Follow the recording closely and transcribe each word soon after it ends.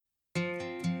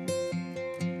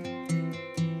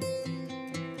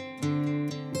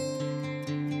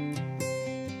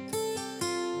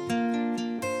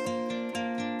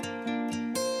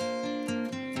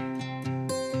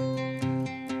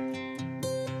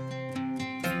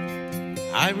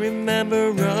I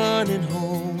remember running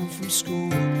home from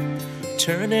school,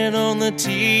 turning on the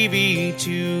TV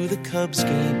to the Cubs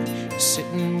game,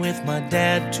 sitting with my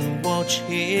dad to watch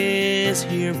his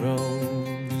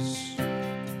heroes.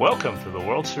 Welcome to the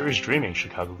World Series Dreaming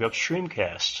Chicago Cubs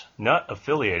Dreamcast. Not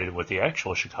affiliated with the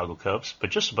actual Chicago Cubs,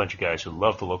 but just a bunch of guys who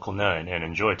love the local nine and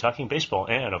enjoy talking baseball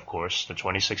and, of course, the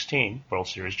 2016 World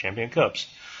Series champion Cubs.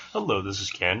 Hello, this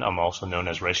is Ken. I'm also known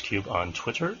as Rice Cube on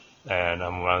Twitter, and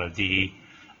I'm one of the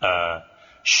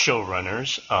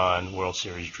showrunners on World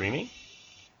Series Dreaming.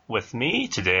 With me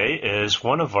today is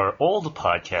one of our old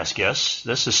podcast guests.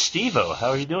 This is Steve-O. How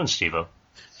are you doing, Steve-O?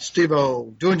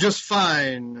 Steve-O, doing just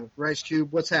fine. Rice Cube,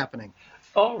 what's happening?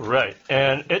 All right,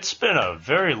 and it's been a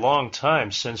very long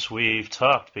time since we've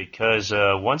talked because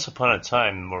once upon a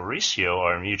time, Mauricio,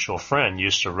 our mutual friend,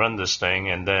 used to run this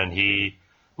thing, and then he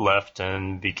left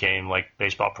and became like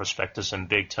Baseball Prospectus and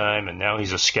big time, and now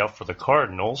he's a scout for the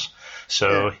Cardinals,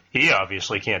 so he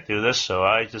obviously can't do this, so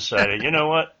I decided, you know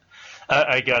what?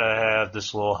 I gotta have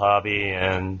this little hobby,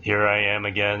 and here I am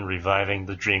again reviving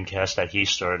the Dreamcast that he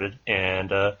started.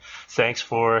 And thanks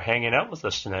for hanging out with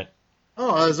us tonight.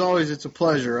 Oh, as always, it's a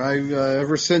pleasure. I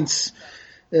ever since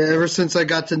I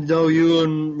got to know you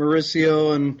and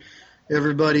Mauricio and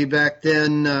everybody back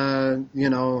then,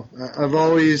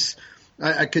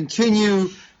 I continue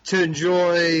to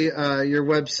enjoy your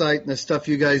website and the stuff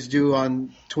you guys do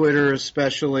on Twitter,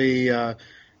 especially.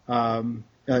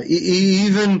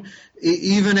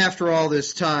 Even after all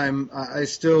this time, I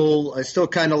still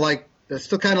kind of like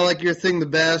your thing the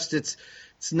best. It's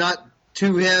not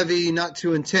too heavy, not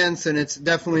too intense, and it's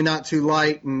definitely not too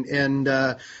light. And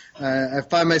I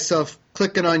find myself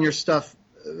clicking on your stuff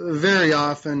very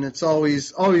often. It's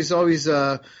always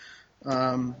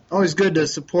good to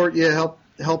support you,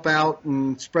 help out,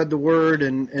 and spread the word,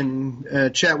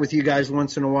 and chat with you guys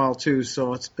once in a while too.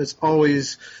 So it's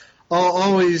always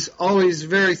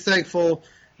very thankful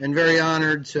and very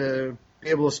honored to be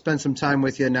able to spend some time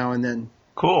with you now and then.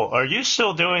 Cool. Are you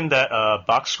still doing that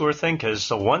box score thing? Because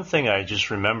the one thing I just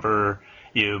remember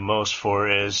you most for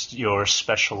is your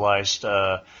specialized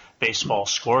baseball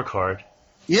scorecard.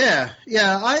 Yeah.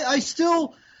 I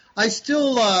still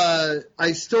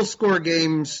score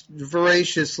games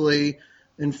voraciously.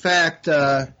 In fact,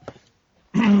 look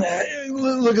at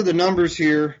the numbers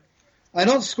here. I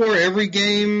don't score every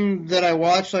game that I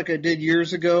watch like I did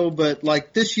years ago, but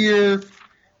like this year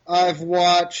I've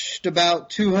watched about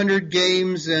 200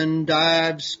 games and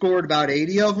I've scored about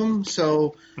 80 of them.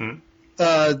 So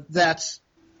I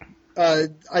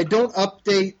don't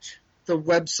update the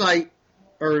website,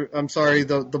 or I'm sorry,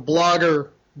 the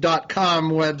blogger.com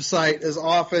website as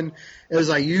often as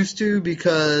I used to,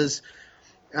 because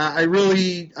I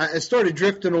started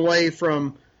drifting away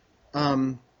from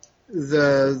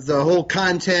the whole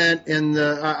content, and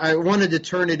I wanted to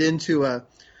turn it into a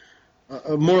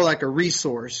more like a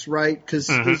resource, right? Because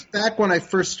back when I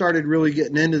first started really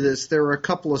getting into this, there were a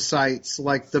couple of sites,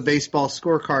 like the Baseball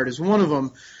Scorecard is one of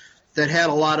them, that had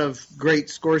a lot of great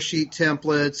score sheet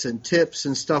templates and tips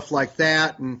and stuff like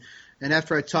that. And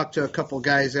after I talked to a couple of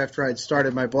guys after I'd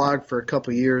started my blog for a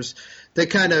couple of years, they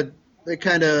kind of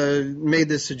made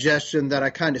the suggestion that I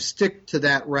kind of stick to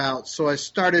that route. So I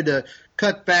started to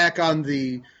cut back on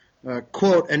the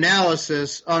quote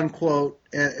analysis, unquote,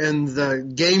 and the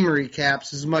game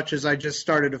recaps as much as I just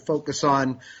started to focus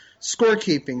on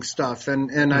scorekeeping stuff.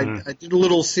 And I did a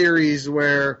little series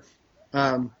where,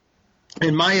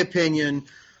 in my opinion,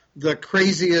 the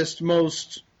craziest,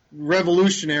 most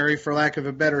revolutionary, for lack of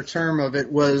a better term of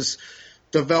it, was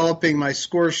developing my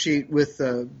score sheet with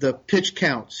the pitch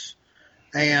counts,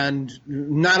 and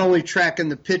not only tracking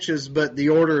the pitches, but the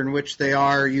order in which they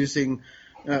are, using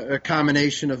a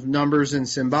combination of numbers and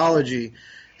symbology.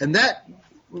 And that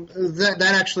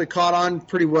actually caught on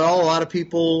pretty well. A lot of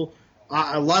people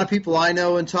I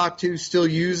know and talk to still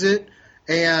use it,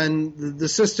 and the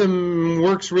system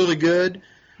works really good.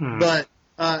 But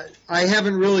I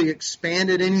haven't really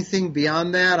expanded anything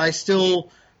beyond that. I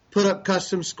still put up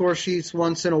custom score sheets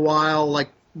once in a while.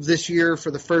 Like this year,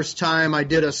 for the first time, I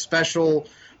did a special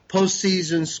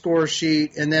postseason score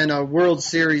sheet and then a World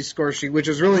Series score sheet, which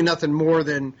is really nothing more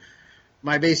than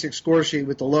my basic score sheet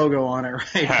with the logo on it,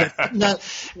 right?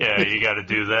 Yeah, you got to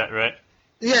do that, right?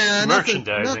 Yeah,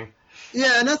 merchandising.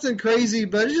 Nothing crazy,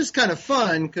 but it's just kind of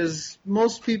fun, because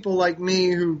most people like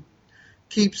me who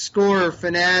keep score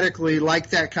fanatically like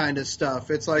that kind of stuff.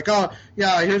 It's like, oh,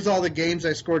 yeah, here's all the games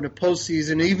I scored in the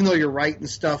postseason. Even though you're writing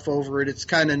stuff over it, it's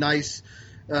kind of nice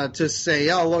to say,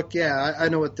 oh, look, yeah, I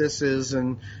know what this is,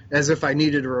 and as if I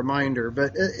needed a reminder.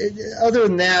 But other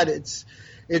than that, it's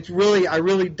really, I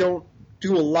really don't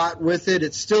do a lot with it.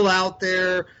 It's still out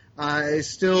there. I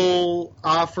still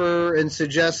offer and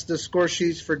suggest the score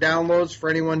sheets for downloads for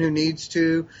anyone who needs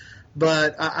to.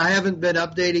 But I haven't been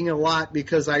updating a lot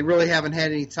because I really haven't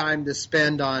had any time to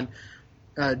spend on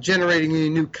generating any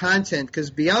new content.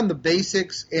 Because beyond the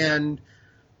basics and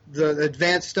the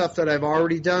advanced stuff that I've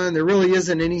already done, there really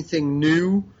isn't anything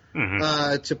new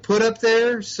to put up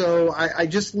there. So I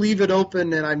just leave it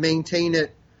open and I maintain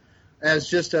it as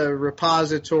just a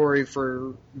repository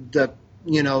for the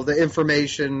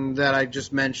information that I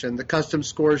just mentioned, the custom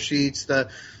score sheets, the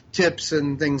tips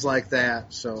and things like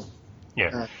that. So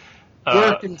yeah.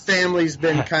 Work and family's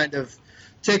been kind of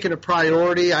taking a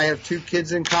priority. I have 2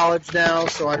 kids in college now,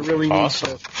 so I really need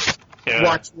to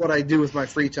watch what I do with my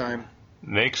free time.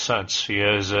 Makes sense,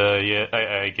 because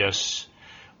I guess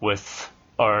with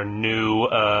our new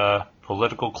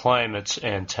political climates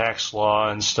and tax law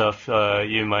and stuff,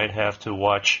 you might have to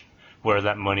watch where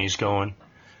that money's going.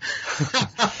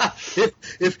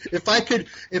 If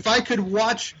I could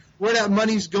watch where that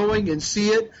money's going and see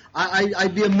it,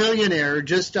 I'd be a millionaire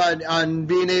just on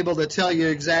being able to tell you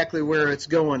exactly where it's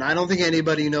going. I don't think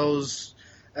anybody knows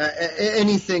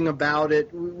anything about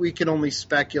it. We can only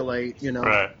speculate,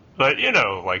 Right. But,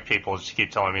 like people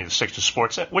keep telling me to stick to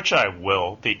sports, which I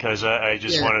will, because I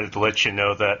just wanted to let you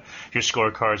know that your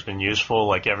scorecard's been useful.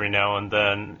 Like every now and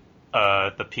then,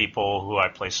 the people who I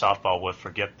play softball with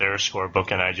forget their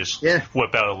scorebook, and I just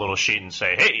whip out a little sheet and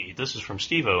say, hey, this is from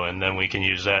Steve-O, and then we can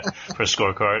use that for a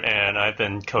scorecard. And I've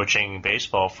been coaching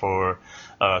baseball for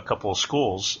a couple of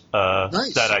schools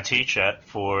that I teach at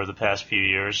for the past few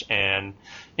years, and,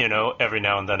 every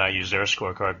now and then I use their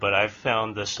scorecard. But I've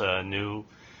found this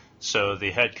so the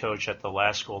head coach at the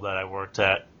last school that I worked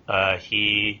at,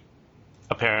 he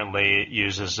apparently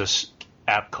uses this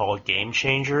app called Game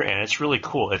Changer, and it's really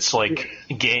cool. It's like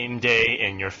game day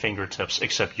in your fingertips,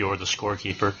 except you're the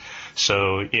scorekeeper.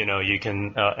 So, you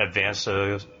can advance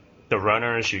the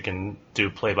runners, you can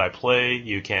do play-by-play,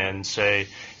 you can say,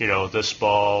 this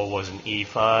ball was an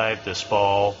E5, this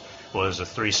ball was a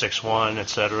 3-6-1,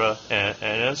 etc. And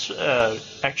it's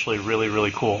actually really,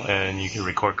 really cool, and you can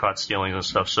record caught stealings and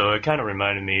stuff. So it kind of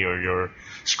reminded me of your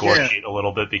score sheet a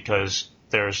little bit, because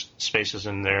there's spaces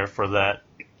in there for that.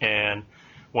 And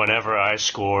whenever I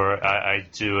score, I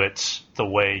do it the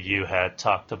way you had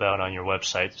talked about on your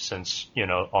website since,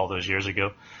 all those years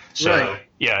ago. So,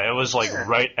 it was like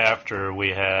right after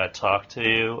we had talked to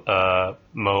you,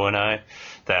 Mo and I,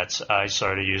 that I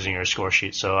started using your score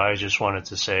sheet. So I just wanted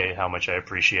to say how much I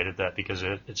appreciated that, because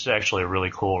it's actually a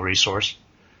really cool resource.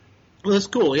 Well, that's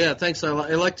cool. Yeah, thanks. I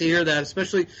like to hear that,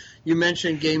 especially you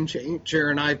mentioned Game Changer,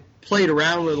 and I played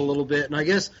around with it a little bit, and I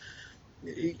guess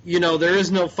there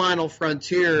is no final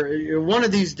frontier. One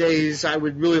of these days, I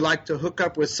would really like to hook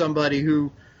up with somebody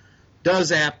who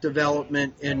does app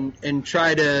development and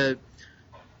try to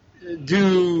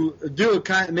do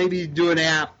an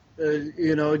app.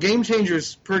 A Game Changer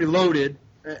is pretty loaded.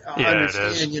 I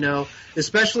understand,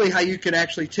 especially how you can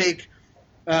actually take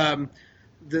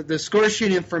the score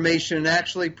sheet information and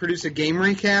actually produce a game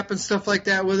recap and stuff like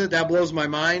that with it. That blows my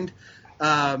mind.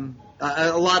 A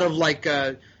lot of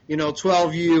 12U,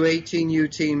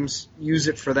 18U teams use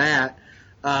it for that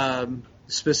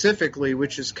specifically,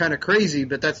 which is kind of crazy,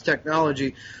 but that's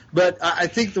technology. But I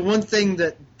think the one thing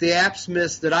that the apps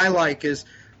miss that I like is,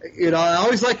 I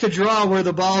always like to draw where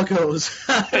the ball goes.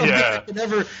 I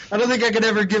don't think I could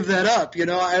ever give that up.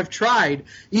 I've tried.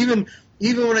 Even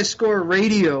when I score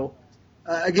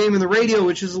a game in the radio,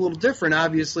 which is a little different,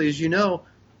 obviously, as you know,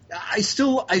 I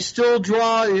still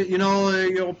draw.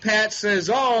 Pat says,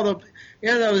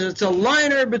 it's a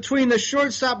liner between the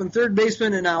shortstop and third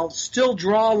baseman, and I'll still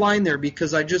draw a line there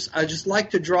because I just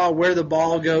like to draw where the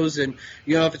ball goes, and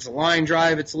if it's a line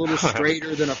drive, it's a little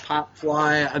straighter than a pop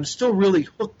fly. I'm still really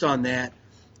hooked on that,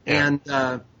 and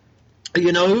it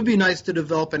would be nice to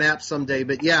develop an app someday.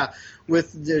 But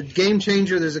with the Game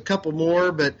Changer, there's a couple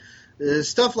more, but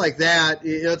stuff like that,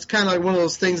 it's kind of like one of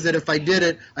those things that if I did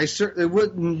it, it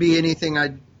wouldn't be anything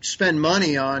I'd spend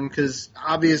money on, because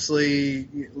obviously,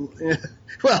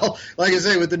 well, like I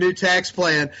say, with the new tax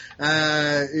plan,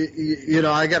 I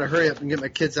got to hurry up and get my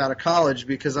kids out of college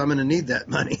because I'm going to need that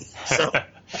money. So,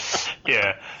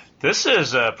 this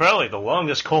is probably the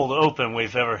longest cold open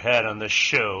we've ever had on this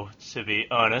show, to be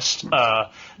honest.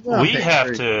 We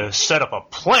have to set up a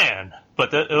plan.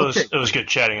 But it was good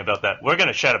chatting about that. We're going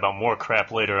to chat about more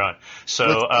crap later on.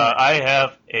 So I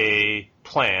have a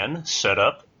plan set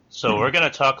up. So we're going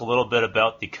to talk a little bit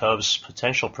about the Cubs'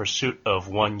 potential pursuit of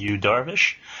one Yu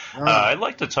Darvish. I'd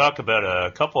like to talk about a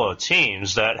couple of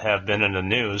teams that have been in the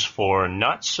news for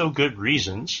not so good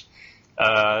reasons.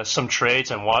 some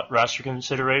trades and roster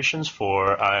considerations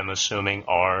for, I'm assuming,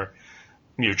 our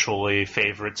mutually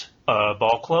favorite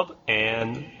ball club,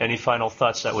 and any final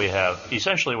thoughts that we have.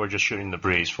 Essentially, we're just shooting the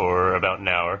breeze for about an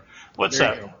hour. What's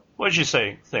There you that? go. What did you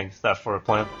think that for a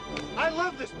plan? I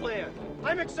love this plan.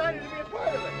 I'm excited to be a part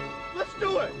of it. Let's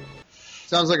do it.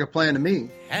 Sounds like a plan to me.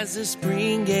 As the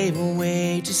spring gave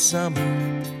way to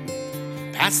summer,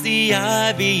 past the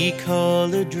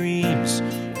ivy-colored dreams,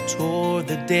 toward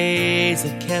the days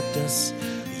that kept us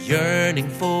yearning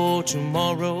for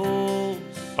tomorrow.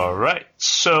 All right.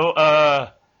 So,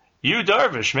 you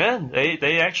Darvish, man,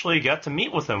 they actually got to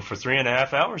meet with him for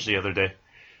 3.5 hours the other day.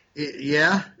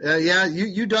 Yeah.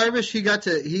 You Darvish, he got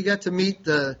to meet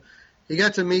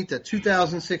the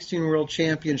 2016 World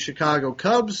Champion Chicago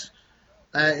Cubs,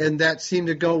 and that seemed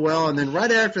to go well. And then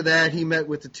right after that, he met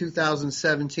with the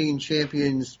 2017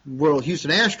 champions World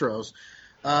Houston Astros.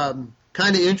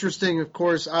 Kind of interesting, of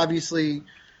course. Obviously,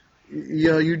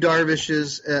 you Darvish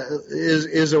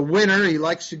is a winner. He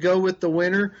likes to go with the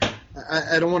winner.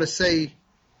 I don't want to say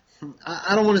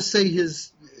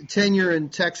his tenure in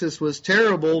Texas was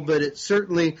terrible, but it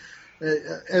certainly,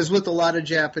 as with a lot of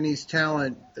Japanese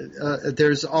talent,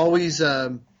 there's always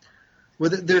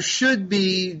there should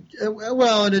be,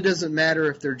 well, and it doesn't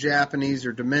matter if they're Japanese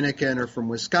or Dominican or from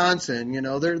Wisconsin.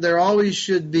 There always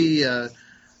should be a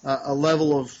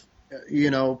level of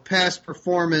past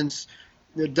performance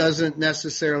that doesn't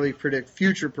necessarily predict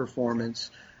future performance.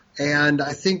 And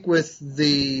I think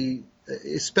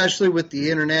especially with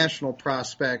the international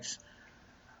prospects,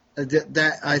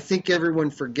 that I think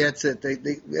everyone forgets it.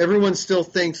 Everyone still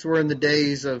thinks we're in the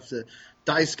days of the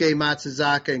Daisuke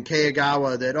Matsuzaka and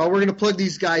Keiagawa, that, we're going to plug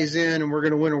these guys in and we're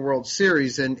going to win a World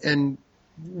Series. And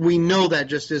we know that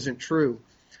just isn't true.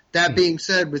 That being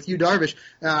said, with you Darvish,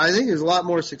 I think he's a lot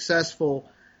more successful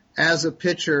as a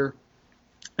pitcher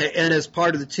and as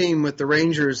part of the team with the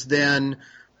Rangers than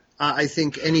I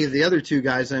think any of the other two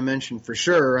guys I mentioned for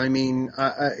sure. I mean,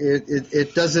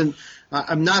 it doesn't.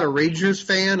 I'm not a Rangers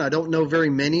fan. I don't know very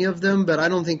many of them, but I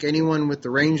don't think anyone with the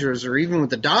Rangers or even with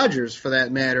the Dodgers, for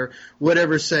that matter, would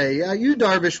ever say, "You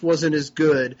Darvish wasn't as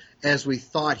good as we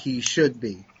thought he should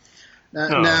be."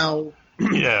 No. Now.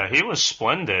 Yeah, he was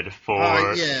splendid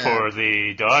for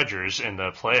the Dodgers in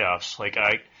the playoffs. Like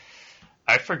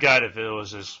I forgot if it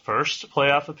was his first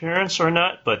playoff appearance or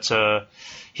not, but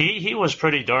he was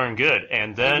pretty darn good.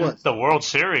 And then the World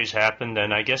Series happened,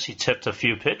 and I guess he tipped a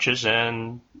few pitches,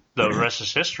 and the rest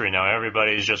is history now.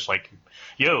 Everybody's just like,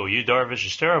 yo, you Darvish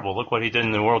is terrible. Look what he did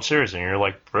in the World Series. And you're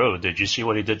like, bro, did you see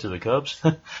what he did to the Cubs?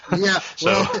 Yeah,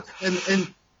 well,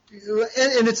 and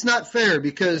it's not fair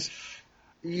because,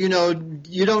 you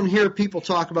don't hear people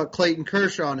talk about Clayton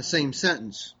Kershaw in the same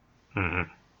sentence.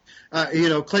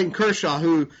 Mm-hmm. Clayton Kershaw,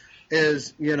 who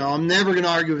is, I'm never going to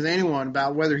argue with anyone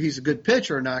about whether he's a good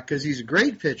pitcher or not because he's a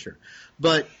great pitcher.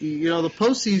 But, the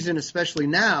postseason, especially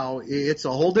now, it's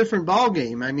a whole different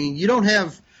ballgame. I mean, you don't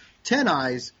have 10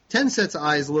 sets of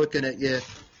eyes looking at you.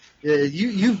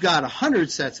 You've got 100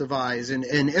 sets of eyes, and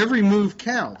every move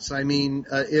counts. I mean,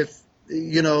 if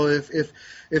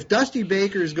Dusty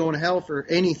Baker is going to hell for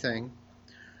anything,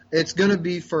 it's going to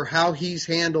be for how he's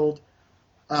handled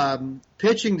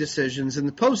pitching decisions in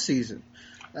the postseason.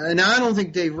 Now, I don't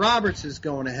think Dave Roberts is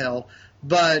going to hell,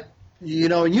 but, in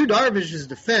Yu Darvish's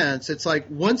defense, it's like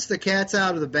once the cat's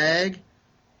out of the bag,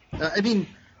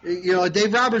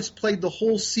 Dave Roberts played the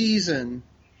whole season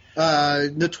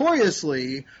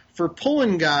notoriously for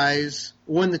pulling guys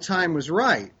when the time was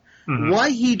right. Mm-hmm.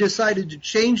 Why he decided to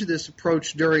change this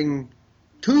approach during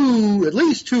at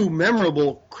least two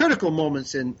memorable, critical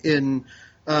moments in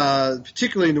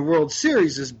particularly in the World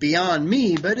Series is beyond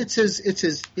me, but it's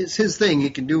his thing.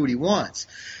 He can do what he wants.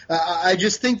 I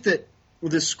just think that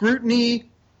the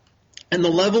scrutiny and the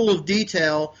level of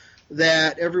detail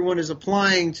that everyone is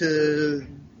applying to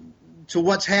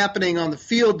what's happening on the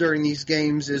field during these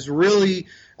games is really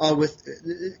and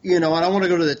I don't want to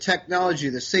go to the technology,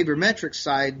 the sabermetric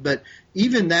side, but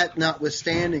even that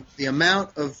notwithstanding, the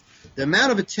amount of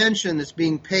attention that's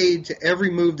being paid to every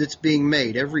move that's being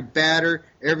made, every batter,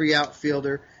 every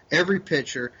outfielder, every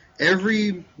pitcher,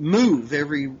 every move,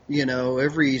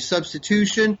 every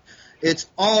substitution, it's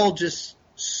all just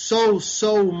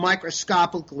so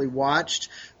microscopically watched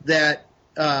that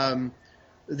Yu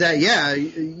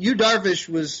Darvish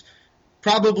was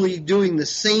probably doing the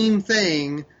same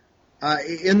thing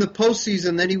in the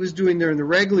postseason that he was doing there in the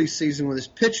regular season with his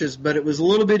pitches, but it was a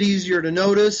little bit easier to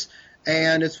notice,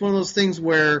 and it's one of those things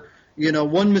where,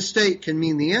 one mistake can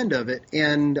mean the end of it,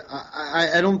 and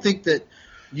I don't think that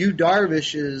Yu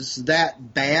Darvish is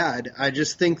that bad. I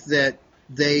just think that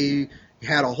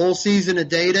had a whole season of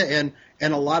data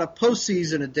and a lot of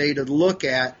postseason of data to look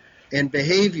at and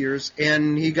behaviors,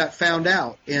 and he got found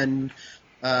out. And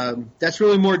that's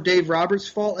really more Dave Roberts'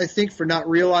 fault, I think, for not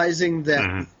realizing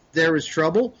that there was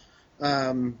trouble.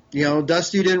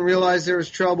 Dusty didn't realize there was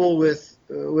trouble with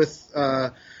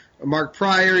Mark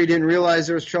Pryor. He didn't realize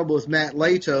there was trouble with Matt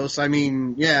Latos. I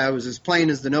mean, yeah, it was as plain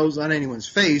as the nose on anyone's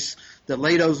face that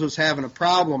Latos was having a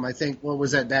problem. I think, what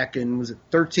was that back in, was it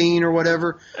 13 or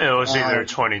whatever? It was either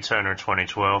 2010 or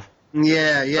 2012.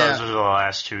 Yeah. Those were the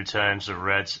last two times the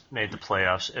Reds made the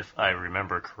playoffs, if I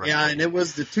remember correctly. Yeah, and it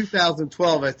was the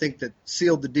 2012, I think, that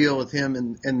sealed the deal with him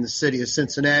in the city of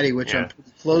Cincinnati, which I'm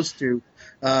pretty close to.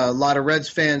 A lot of Reds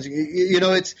fans,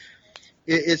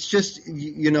 it's just,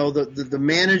 the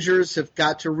managers have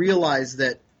got to realize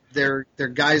that their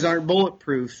guys aren't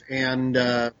bulletproof, and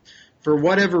for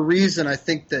whatever reason, I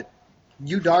think that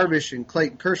Yu Darvish and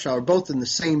Clayton Kershaw are both in the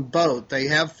same boat. They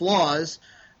have flaws.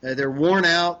 They're worn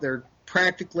out. They're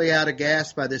practically out of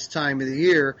gas by this time of the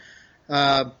year.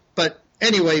 But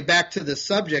anyway, back to the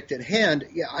subject at hand.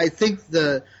 Yeah, I think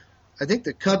the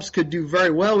Cubs could do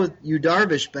very well with Yu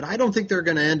Darvish, but I don't think they're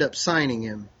going to end up signing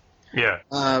him. Yeah.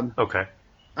 Okay.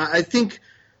 I think,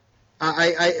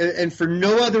 and for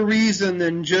no other reason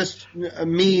than just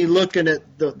me looking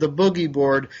at the boogie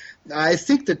board, I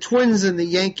think the Twins and the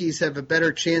Yankees have a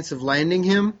better chance of landing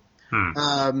him.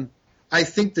 I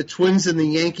think the Twins and the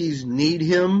Yankees need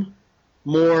him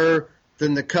more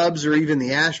than the Cubs or even the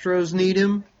Astros need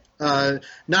him.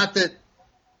 Not that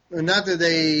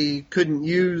they couldn't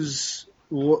use.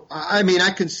 I mean,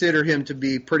 I consider him to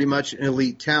be pretty much an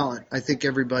elite talent. I think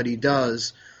everybody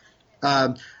does.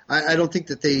 I don't think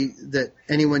that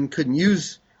anyone couldn't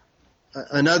use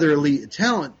another elite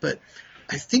talent, but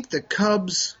I think the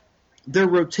Cubs, their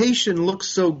rotation looks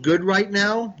so good right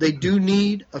now. They do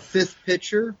need a fifth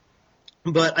pitcher.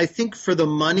 But I think for the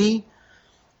money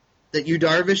that Yu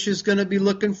Darvish is going to be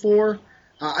looking for,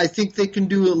 I think they can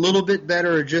do a little bit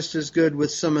better or just as good with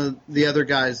some of the other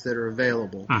guys that are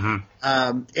available.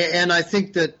 And I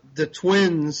think that the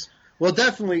Twins, well,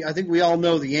 definitely, I think we all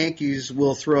know the Yankees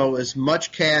will throw as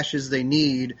much cash as they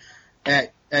need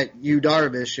at Yu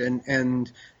Darvish,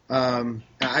 and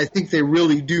I think they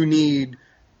really do need.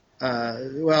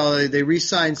 They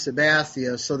re-signed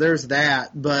Sabathia, so there's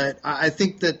that. But I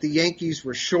think that the Yankees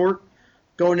were short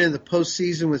going into the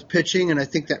postseason with pitching, and I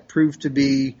think that proved to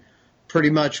be pretty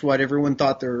much what everyone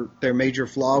thought their major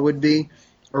flaw would be,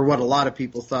 or what a lot of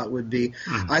people thought would be.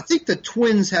 I think the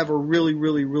Twins have a really,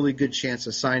 really, really good chance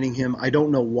of signing him. I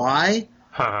don't know why.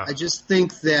 I just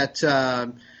think that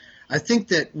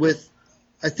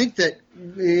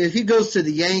if he goes to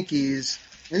the Yankees,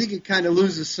 I think it kind of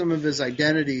loses some of his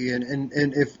identity. And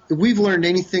if we've learned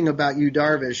anything about Yu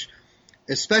Darvish,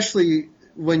 especially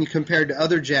when you compare to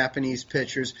other Japanese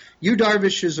pitchers, Yu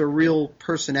Darvish is a real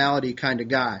personality kind of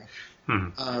guy.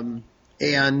 I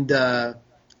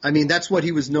mean, that's what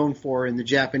he was known for in the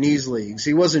Japanese leagues.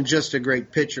 He wasn't just a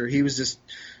great pitcher. He was just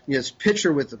this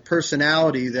pitcher with a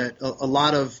personality that a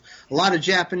lot of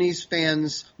Japanese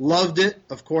fans loved it.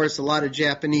 Of course, a lot of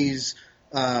Japanese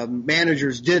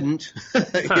managers didn't.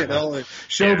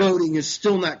 Showboating is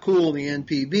still not cool in the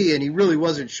NPB, and he really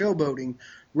wasn't showboating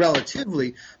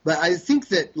relatively. But I think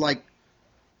that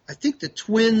the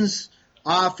Twins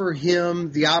offer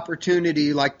him the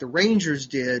opportunity, like the Rangers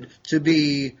did, to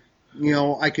be,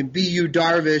 I can be Yu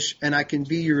Darvish and I can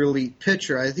be your elite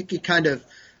pitcher. I think he kind of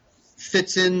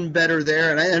fits in better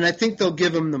there, and I think they'll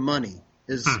give him the money.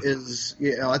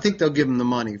 I think they'll give him the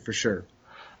money for sure.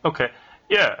 Okay,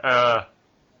 yeah.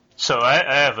 So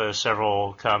I have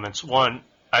several comments. One,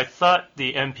 I thought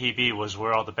the MPB was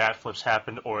where all the bat flips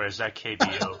happened, or is that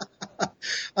KBO?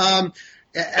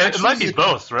 Actually, it might be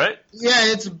both, right?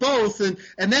 Yeah, it's both, and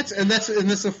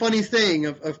that's a funny thing.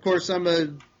 Of course, I'm a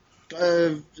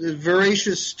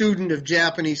voracious student of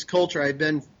Japanese culture. I've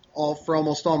been for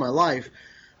almost all my life,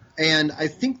 and I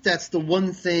think that's the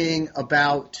one thing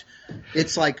about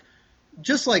it's like.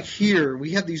 Just like here,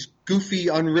 we have these goofy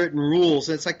unwritten rules.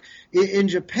 It's like in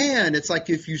Japan, it's like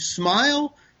if you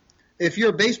smile, if you're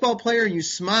a baseball player and you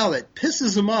smile, it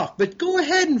pisses them off. But go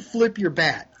ahead and flip your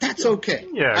bat. That's okay.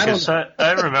 Yeah, because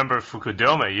I remember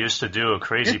Fukudome used to do a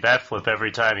crazy bat flip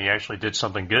every time he actually did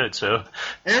something good. So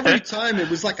every time it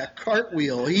was like a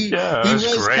cartwheel. He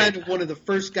was kind of one of the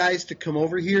first guys to come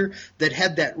over here that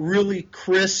had that really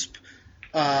crisp,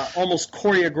 almost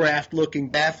choreographed looking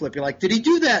bat flip. You're like, did he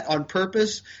do that on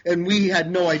purpose? And we had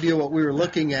no idea what we were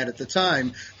looking at the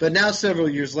time. But now several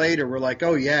years later, we're like,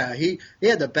 oh yeah, he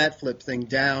had the bat flip thing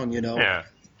down, Yeah.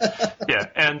 Yeah,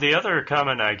 and the other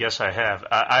comment I guess I have,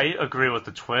 I agree with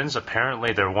the Twins.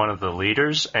 Apparently, they're one of the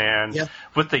leaders, and Yeah.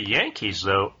 with the Yankees,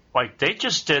 though, like they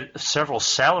just did several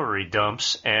salary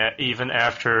dumps, even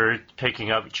after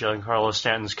picking up Giancarlo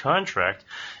Stanton's contract,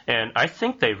 and I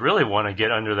think they really want to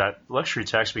get under that luxury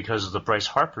tax because of the Bryce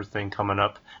Harper thing coming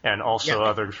up, and also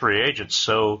other free agents.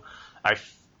 So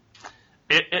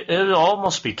it'll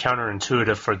almost be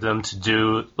counterintuitive for them to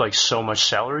do like so much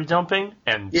salary dumping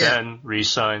and then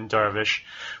re-sign Darvish.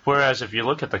 Whereas if you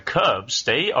look at the Cubs,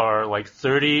 they are like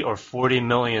 $30 or $40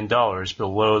 million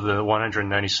below the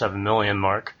 197 million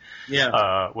mark,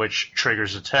 which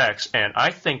triggers a tax. And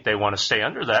I think they want to stay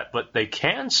under that, but they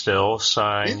can still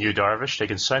sign Yu Darvish. They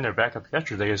can sign their backup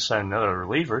catcher. They can sign another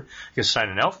reliever. They can sign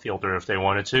an outfielder if they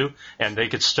wanted to, and they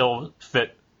could still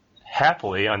fit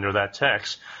happily under that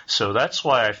tax. So that's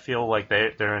why I feel like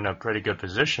they're in a pretty good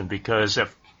position, because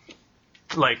if,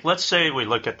 like, let's say we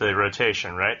look at the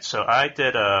rotation, right? So I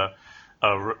did a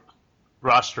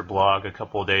roster blog a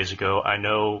couple of days ago. I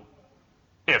know,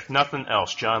 if nothing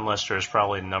else, John Lester is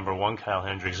probably number one, Kyle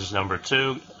Hendricks is number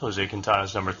two, Jose Quintana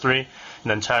is number three, and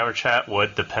then Tyler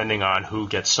Chatwood, depending on who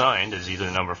gets signed, is either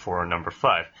number four or number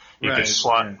five. You could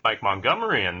slot Mike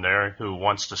Montgomery in there, who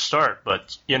wants to start,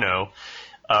 but, you know,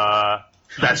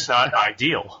 that's not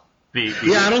ideal.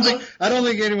 I don't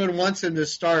think anyone wants him to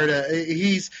start.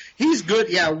 He's good.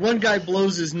 Yeah, one guy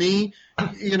blows his knee,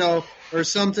 you know, or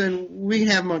something. We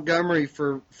have Montgomery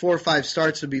for 4 or 5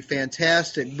 starts would be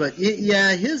fantastic. But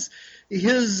his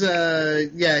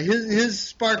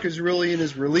spark is really in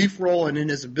his relief role and in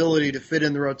his ability to fit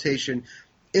in the rotation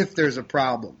if there's a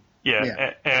problem.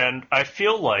 Yeah. And I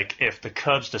feel like if the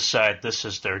Cubs decide this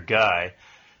is their guy,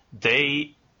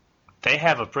 they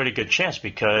have a pretty good chance,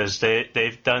 because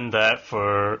they've done that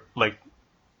for like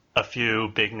a few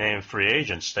big name free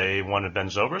agents. They wanted Ben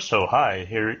Zobrist, so hi,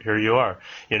 here you are.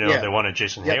 You know, they wanted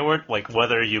Jason Hayward. Like,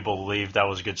 whether you believe that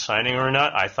was a good signing or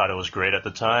not, I thought it was great at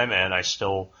the time, and I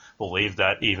still believe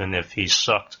that, even if he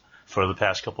sucked for the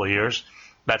past couple of years.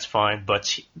 That's fine,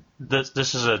 but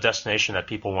this is a destination that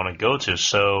people want to go to,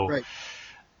 so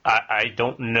I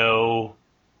don't know.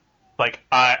 Like,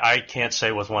 I can't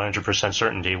say with 100%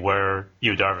 certainty where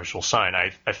Yu Darvish will sign.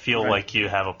 I feel like you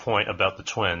have a point about the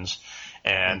Twins,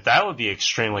 and that would be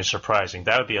extremely surprising.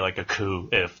 That would be like a coup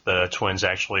if the Twins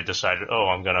actually decided, oh,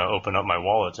 I'm going to open up my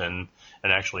wallet and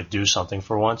actually do something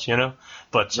for once, you know?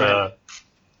 But,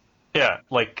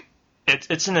 like,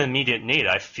 it's an immediate need.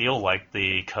 I feel like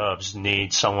the Cubs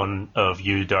need someone of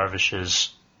Yu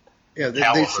Darvish's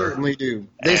they certainly do.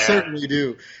 They certainly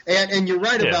do. And you're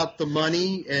right about the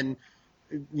money, and,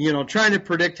 you know, trying to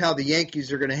predict how the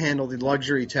Yankees are going to handle the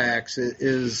luxury tax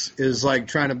is like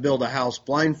trying to build a house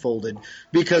blindfolded,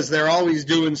 because they're always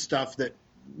doing stuff that,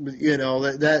 you know,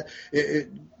 that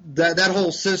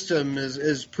whole system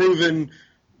is proven.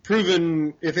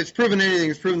 If it's proven anything,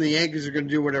 it's proven the Yankees are going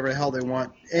to do whatever the hell they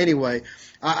want anyway.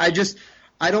 I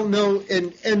don't know,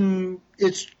 and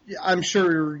I'm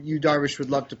sure Yu Darvish would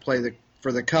love to play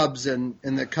for the Cubs, and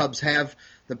the Cubs have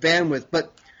the bandwidth,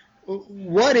 but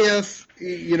what if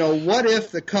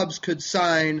the Cubs could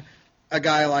sign a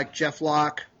guy like Jeff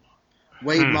Locke,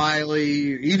 Wade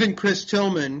Miley, even Chris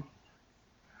Tillman,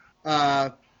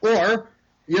 or,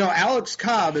 you know, Alex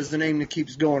Cobb is the name that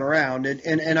keeps going around,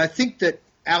 and I think that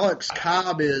Alex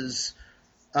Cobb is,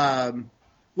 my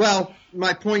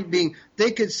point being,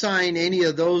 they could sign any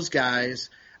of those guys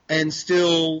and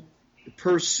still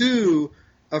pursue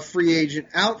a free agent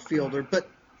outfielder, but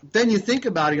then you think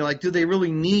about it, you're like, do they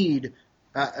really need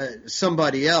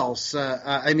somebody else?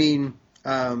 I think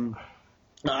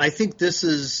this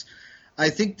is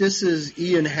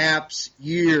Ian Happ's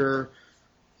year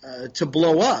to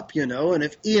blow up, you know. And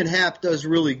if Ian Happ does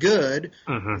really good,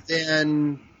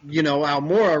 then, you know,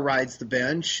 Almora rides the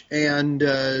bench, and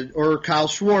or Kyle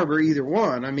Schwarber, either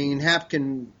one. I mean, Happ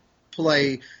can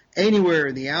play anywhere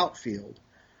in the outfield.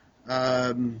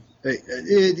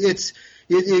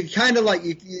 It's kind of like,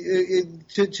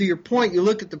 to your point, you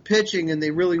look at the pitching, and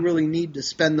they really, really need to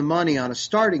spend the money on a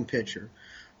starting pitcher.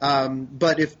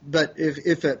 But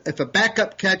if a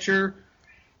backup catcher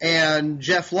and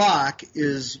Jeff Locke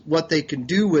is what they can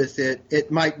do with it,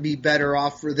 it might be better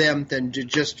off for them than to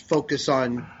just focus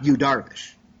on Yu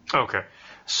Darvish. Okay,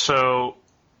 so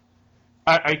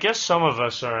I guess some of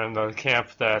us are in the camp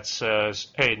that says,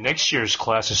 hey, next year's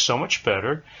class is so much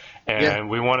better, and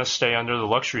we want to stay under the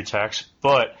luxury tax,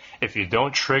 but if you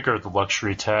don't trigger the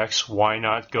luxury tax, why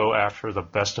not go after the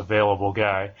best available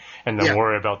guy and then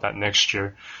worry about that next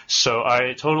year? So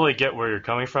I totally get where you're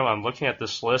coming from. I'm looking at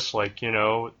this list like, you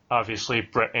know, obviously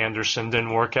Brett Anderson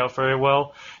didn't work out very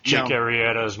well. Jake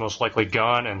Arrieta is most likely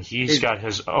gone, and he's got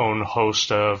his own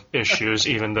host of issues,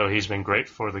 even though he's been great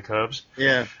for the Cubs.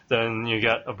 Yeah. Then you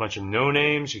got a bunch of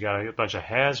no-names. You got a bunch of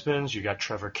has-beens. You got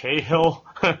Trevor Cahill,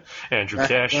 Andrew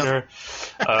Cashner.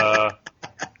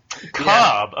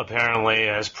 Cobb apparently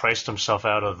has priced himself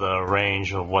out of the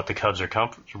range of what the Cubs are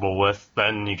comfortable with.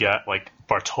 Then you got like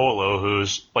Bartolo,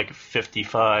 who's like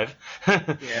 55.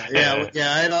 Yeah.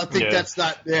 I don't think that's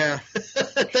not. Yeah,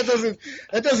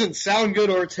 that doesn't sound good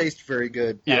or taste very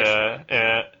good. Actually.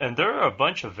 Yeah, and there are a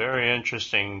bunch of very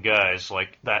interesting guys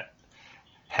like that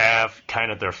have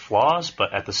kind of their flaws,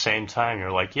 but at the same time,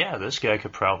 you're like, yeah, this guy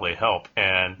could probably help.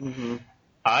 And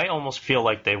I almost feel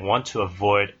like they want to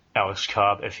avoid Alex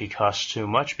Cobb if he costs too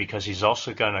much, because he's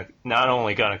also not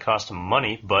only going to cost them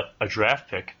money, but a draft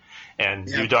pick. And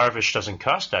Yu Darvish doesn't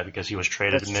cost that because he was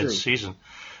traded mid-season.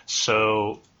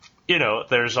 So,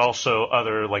 there's also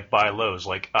other buy lows.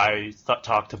 Like I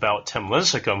talked about Tim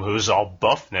Lincecum, who's all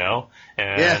buff now,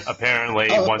 and apparently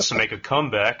wants to make a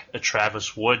comeback.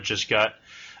 Travis Wood just got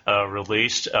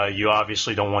released. You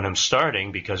obviously don't want him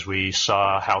starting because we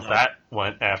saw how that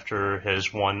went after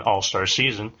his one All-Star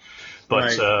season.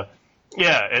 But,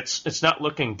 it's not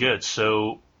looking good.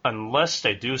 So unless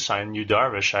they do sign Yu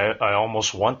Darvish, I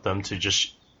almost want them to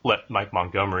just let Mike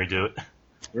Montgomery do it.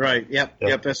 Right. Yep.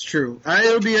 That's true.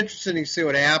 It'll be interesting to see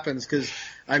what happens because,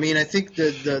 I think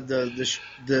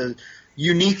the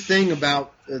unique thing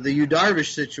about the Yu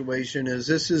Darvish situation is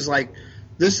this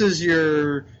is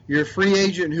your free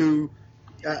agent who,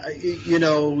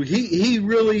 he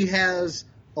really has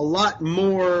a lot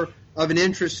more of an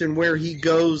interest in where he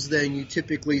goes than you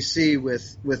typically see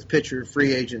with pitcher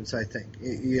free agents, I think.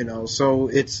 So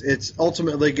it's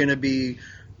ultimately going to be,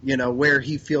 where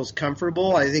he feels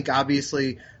comfortable. I think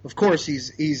obviously, of course,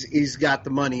 he's got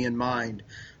the money in mind,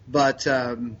 but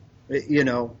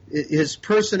his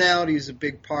personality is a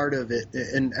big part of it,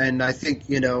 and I think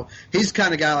he's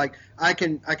kind of guy like I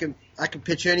can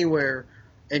pitch anywhere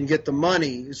and get the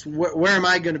money. It's where am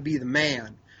I going to be the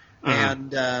man?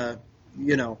 And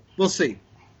we'll see.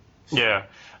 Yeah.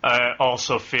 I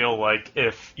also feel like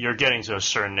if you're getting to a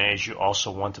certain age, you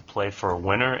also want to play for a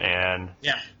winner. And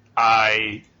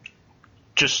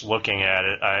just looking at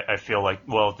it, I feel like,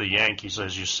 the Yankees,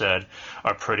 as you said,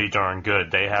 are pretty darn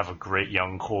good. They have a great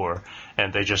young core,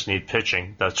 and they just need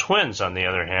pitching. The Twins, on the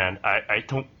other hand, I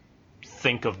don't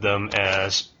think of them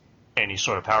as any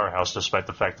sort of powerhouse, despite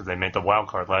the fact that they made the wild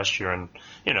card last year and,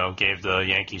 gave the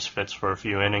Yankees fits for a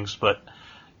few innings. But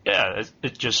yeah,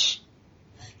 it just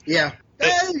the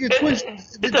Twins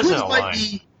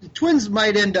align. The Twins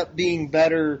might end up being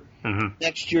better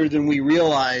next year than we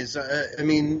realize.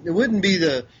 It wouldn't be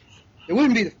the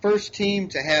first team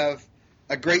to have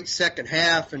a great second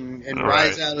half and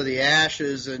rise out of the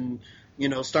ashes and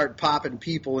start popping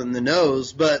people in the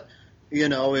nose. But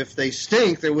if they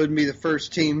stink, they wouldn't be the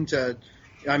first team to.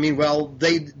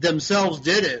 They themselves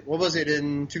did it. What was it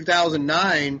in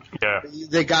 2009? Yeah.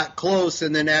 They got close,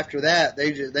 and then after that,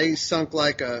 they sunk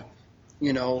like a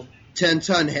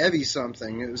 10-ton heavy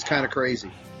something. It was kind of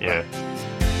crazy. Yeah.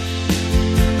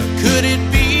 Could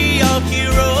it be a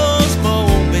hero's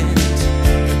moment?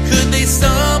 Could they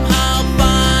somehow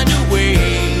find a way?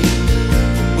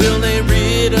 Will they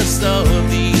rid us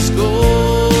of these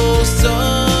ghosts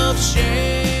of shame?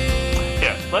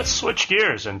 Let's switch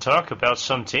gears and talk about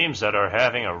some teams that are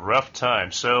having a rough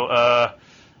time. So,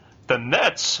 the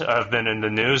Mets have been in the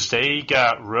news. They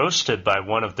got roasted by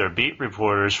one of their beat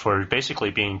reporters for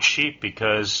basically being cheap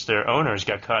because their owners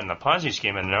got caught in a Ponzi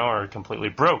scheme and now are completely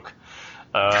broke.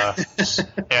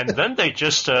 And then they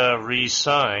just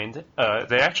re-signed.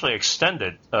 They actually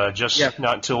extended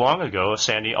not too long ago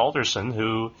Sandy Alderson,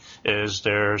 who is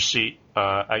their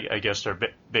I guess their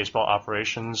baseball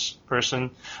operations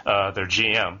person, their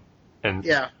GM,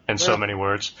 in so many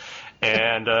words.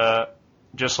 And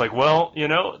just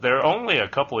they're only a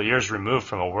couple of years removed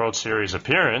from a World Series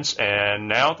appearance, and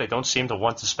now they don't seem to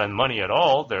want to spend money at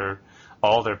all.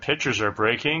 All their pitchers are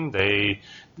breaking. Their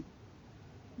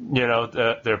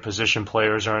position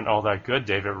players aren't all that good.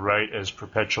 David Wright is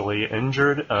perpetually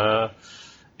injured.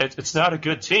 It's not a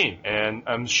good team, and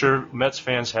I'm sure Mets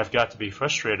fans have got to be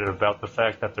frustrated about the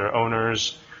fact that their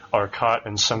owners are caught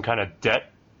in some kind of debt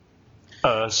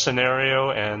scenario,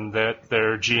 and that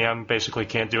their GM basically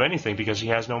can't do anything because he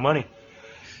has no money.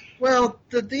 Well,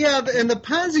 and the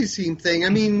Ponzi scheme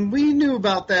thing, we knew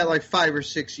about that like 5 or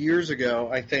 6 years ago,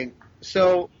 I think.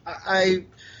 So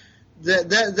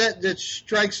that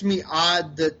strikes me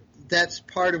odd that that's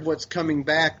part of what's coming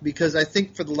back, because I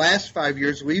think for the last 5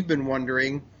 years we've been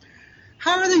wondering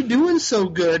how are they doing so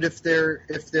good if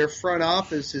their front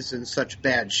office is in such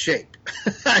bad shape?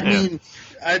 I mean,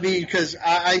 because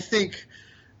I think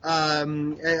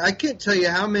I can't tell you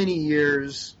how many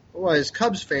years. Well, as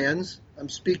Cubs fans, I'm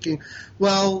speaking.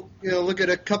 Well, look at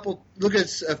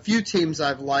a few teams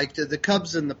I've liked. The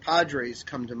Cubs and the Padres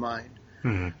come to mind.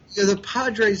 Mm-hmm. The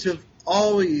Padres have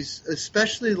always,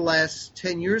 especially the last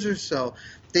 10 years or so,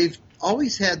 they've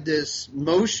always had this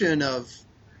motion of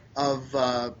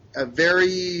a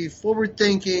very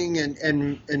forward-thinking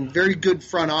and very good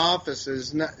front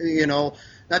offices. Not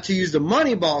to use the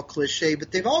Moneyball cliche,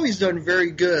 but they've always done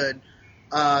very good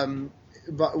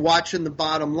watching the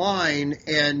bottom line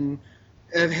and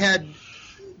have had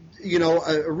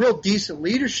a real decent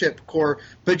leadership core,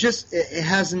 but just it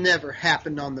has never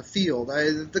happened on the field.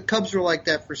 The Cubs were like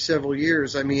that for several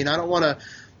years. I mean, I don't want to.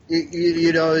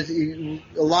 A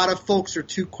lot of folks are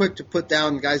too quick to put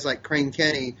down guys like Crane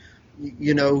Kenny,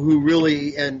 who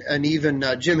really and even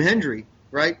Jim Hendry,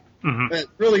 right?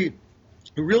 Mm-hmm.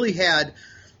 Really had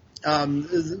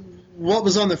what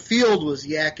was on the field was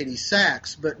yakety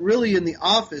sax, but really in the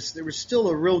office there was still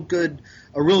a real good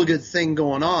thing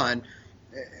going on.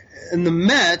 And the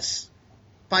Mets,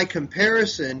 by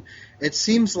comparison, it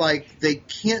seems like they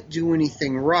can't do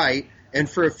anything right. And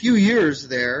for a few years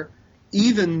there,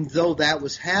 even though that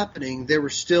was happening, they were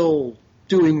still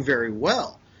doing very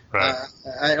well. Right.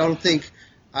 I don't think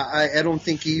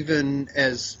even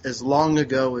as long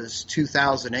ago as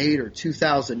 2008 or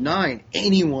 2009,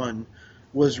 anyone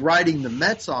was writing the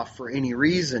Mets off for any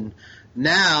reason.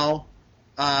 Now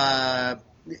they're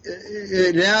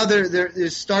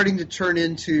starting to turn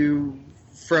into,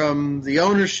 from the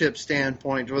ownership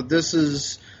standpoint, well, this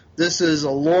is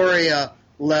a Loria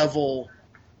level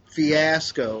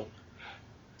fiasco,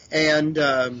 and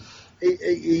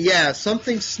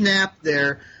something snapped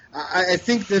there. I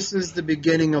think this is the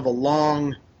beginning of a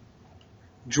long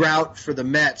drought for the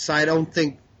Mets. I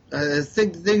think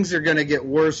things are going to get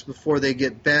worse before they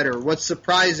get better. What's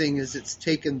surprising is it's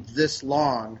taken this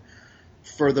long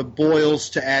for the boils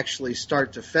to actually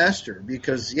start to fester,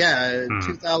 because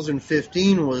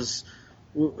 2015 was,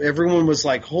 everyone was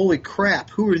like, holy crap,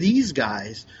 who are these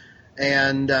guys?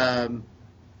 And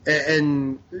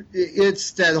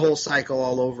it's that whole cycle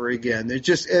all over again. It's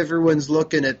just everyone's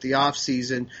looking at the off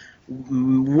season,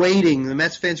 waiting. The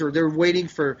Mets fans they're waiting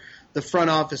for the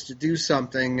front office to do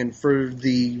something, and for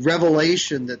the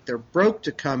revelation that they're broke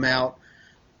to come out.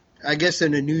 I guess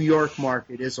in a New York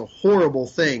market is a horrible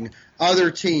thing.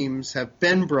 Other teams have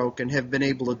been broke and have been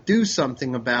able to do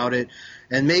something about it,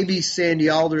 and maybe Sandy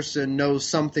Alderson knows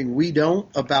something we don't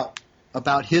about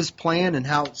his plan and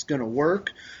how it's going to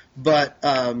work. But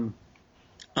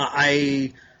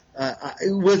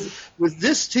with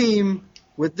this team,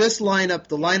 with this lineup,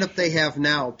 the lineup they have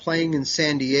now playing in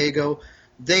San Diego,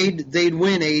 they'd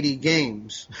win 80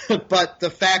 games. But the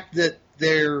fact that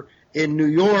they're in New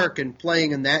York and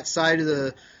playing in that side of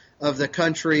the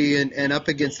country and up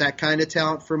against that kind of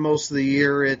talent for most of the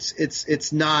year,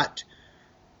 it's not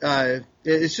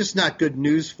it's just not good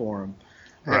news for them.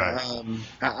 Right.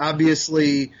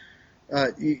 Obviously,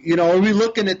 are we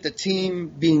looking at the team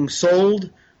being sold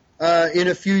in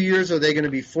a few years? Are they going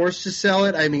to be forced to sell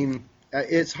it? I mean,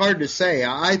 it's hard to say.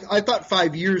 I thought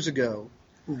 5 years ago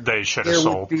they should have there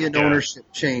sold. would be an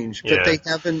ownership change, but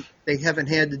they haven't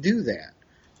had to do that.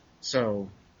 So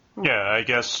yeah, I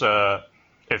guess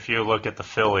if you look at the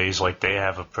Phillies, like, they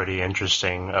have a pretty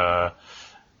interesting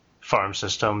farm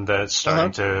system that's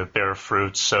starting to bear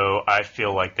fruit. So I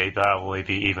feel like they'd probably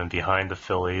be even behind the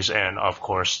Phillies, and of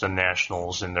course the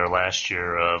Nationals in their last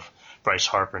year of Bryce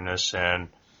Harperness. And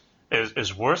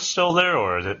is Worth still there,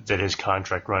 or did his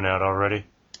contract run out already?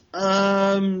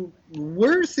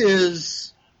 Worth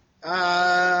is.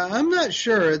 I'm not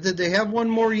sure. Did they have one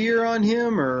more year on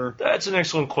him, or? That's an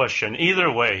excellent question.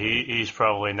 Either way, he's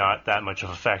probably not that much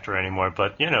of a factor anymore.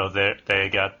 But they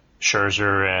got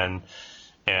Scherzer and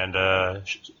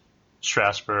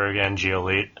Strasburg and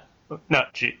Gio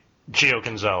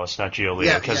Gonzalez, not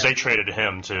Giolito, because they traded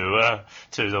him to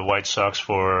the White Sox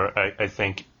for I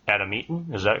think Adam Eaton.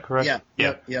 Is that correct?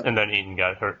 Yeah. And then Eaton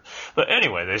got hurt. But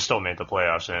anyway, they still made the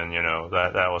playoffs, and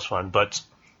that was fun. But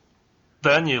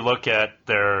then you look at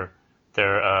their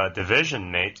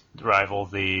division mate rival,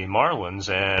 the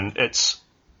Marlins, and it's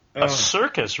a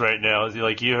circus right now.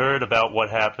 Like, you heard about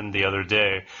what happened the other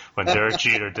day when Derek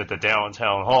Jeter did the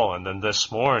downtown hall, and then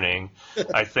this morning,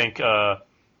 I think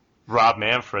Rob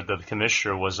Manfred, the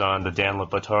commissioner, was on the Dan Le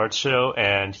Batard show,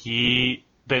 and he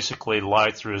basically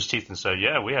lied through his teeth and said,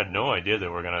 "Yeah, we had no idea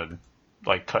that we're going to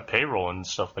like cut payroll and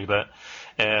stuff like that.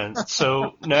 And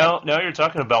so now you're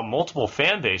talking about multiple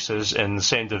fan bases in the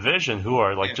same division who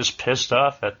are like just pissed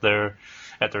off at their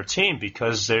team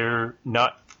because they're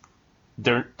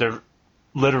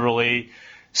literally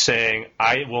saying,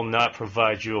 I will not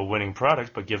provide you a winning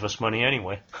product, but give us money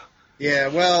anyway. Yeah,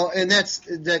 well, and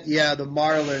the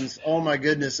Marlins, oh my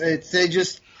goodness, they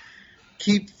just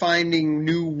keep finding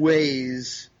new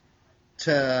ways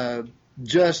to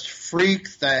just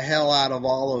freak the hell out of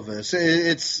all of us.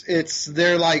 It's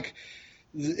like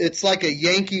a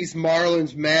Yankees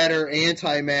Marlins matter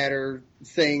antimatter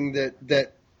thing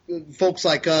that folks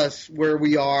like us where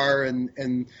we are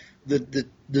and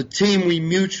the team we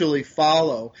mutually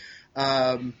follow.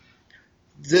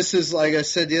 This is, like I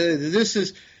said the other day,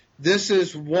 this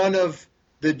is one of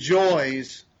the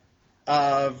joys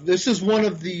of this is one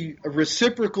of the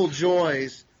reciprocal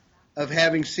joys of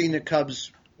having seen the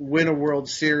Cubs win a World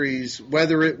Series,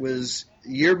 whether it was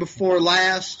year before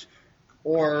last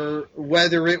or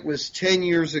whether it was 10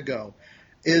 years ago,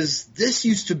 is this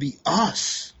used to be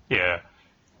us. Yeah.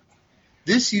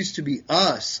 This used to be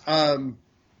us.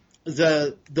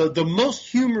 The most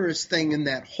humorous thing in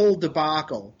that whole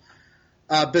debacle,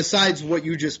 besides what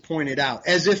you just pointed out,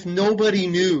 as if nobody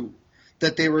knew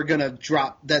that they were going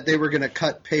to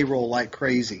cut payroll like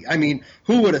crazy. I mean,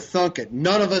 who would have thunk it?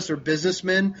 None of us are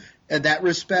businessmen in that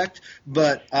respect,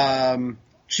 but like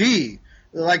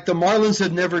the Marlins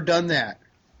had never done that,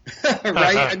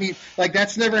 right? I mean, like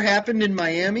that's never happened in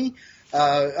Miami.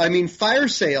 I mean, fire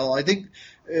sale, I think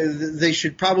they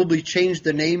should probably change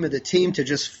the name of the team to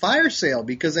just fire sale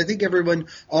because I think everyone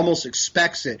almost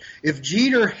expects it. If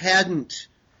Jeter hadn't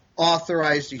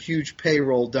authorized a huge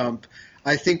payroll dump,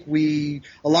 I think a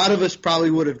lot of us probably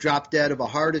would have dropped dead of a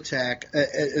heart attack,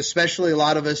 especially a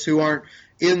lot of us who aren't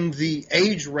in the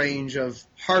age range of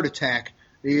heart attack.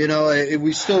 You know,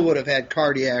 we still would have had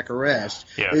cardiac arrest.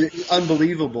 Yeah.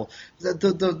 Unbelievable.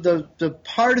 The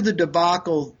part of the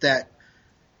debacle that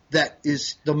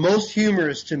is the most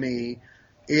humorous to me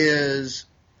is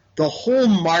the whole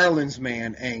Marlins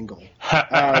man angle.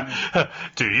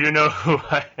 Do you know who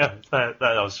I am? That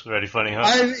was pretty funny, huh?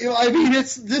 I mean,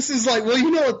 this is like, well,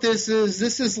 you know what this is?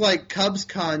 This is like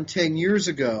CubsCon 10 years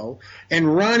ago,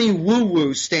 and Ronnie Woo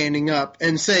Woo standing up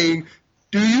and saying,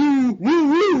 "Do you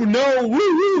woo woo know woo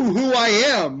woo who I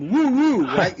am? Woo woo,"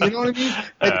 right? You know what I mean?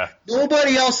 Like,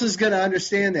 nobody else is going to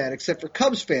understand that except for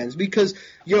Cubs fans because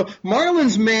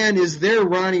Marlins man is their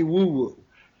Ronnie Woo Woo.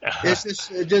 It's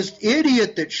this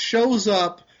idiot that shows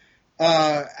up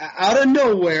out of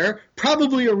nowhere,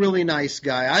 probably a really nice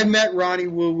guy. I met Ronnie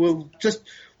Woo Woo. Just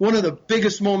one of the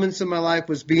biggest moments in my life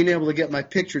was being able to get my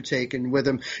picture taken with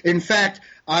him. In fact,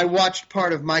 I watched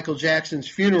part of Michael Jackson's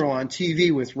funeral on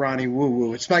TV with Ronnie Woo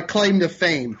Woo. It's my claim to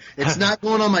fame. It's not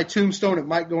going on my tombstone. It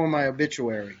might go on my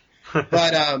obituary.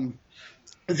 But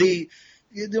the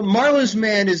Marlins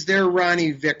man is their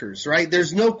Ronnie Vickers, right?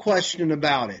 There's no question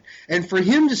about it. And for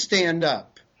him to stand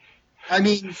up, I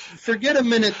mean, forget a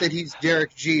minute that he's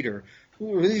Derek Jeter.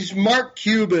 He's Mark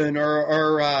Cuban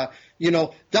or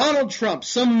Donald Trump,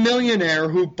 some millionaire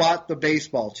who bought the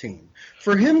baseball team.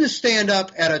 For him to stand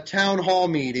up at a town hall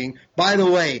meeting, by the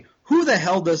way, who the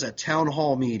hell does a town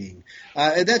hall meeting?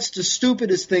 That's the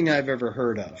stupidest thing I've ever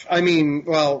heard of. I mean,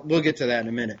 well, we'll get to that in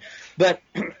a minute. But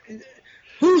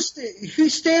he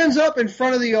stands up in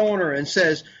front of the owner and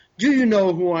says, "Do you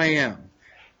know who I am?"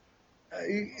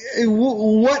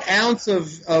 What ounce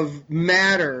of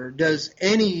matter does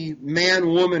any man,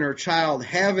 woman, or child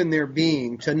have in their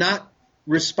being to not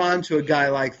respond to a guy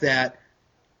like that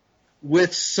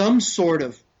with some sort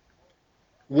of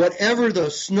whatever the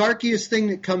snarkiest thing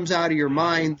that comes out of your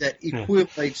mind that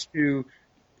equates to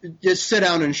just sit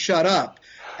down and shut up?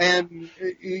 And,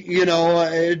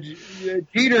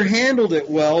 Jeter handled it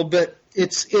well, but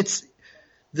it's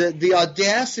the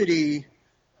audacity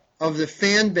of the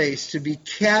fan base to be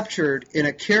captured in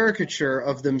a caricature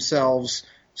of themselves,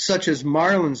 such as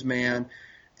Marlins man,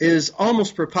 is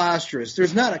almost preposterous.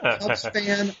 There's not a Cubs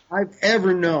fan I've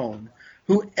ever known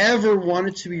who ever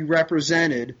wanted to be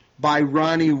represented by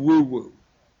Ronnie Woo Woo.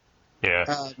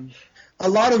 Yeah. A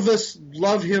lot of us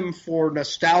love him for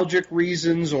nostalgic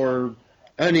reasons or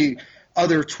any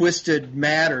other twisted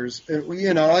matters.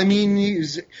 I mean,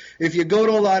 if you go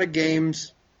to a lot of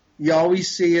games, you always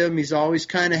see him. He's always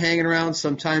kind of hanging around.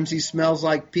 Sometimes he smells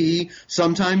like pee.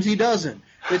 Sometimes he doesn't.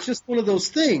 It's just one of those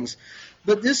things.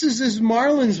 But this is his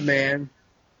Marlins man.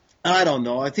 I don't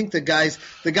know. I think the guy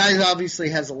obviously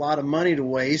has a lot of money to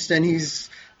waste, and he's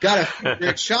got a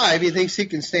bit shy. If he thinks he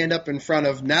can stand up in front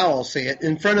of, now I'll say it,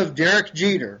 in front of Derek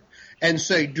Jeter and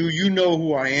say, "Do you know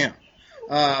who I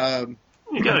am?"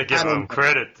 You got to give I don't him know.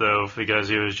 credit though, because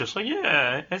he was just like,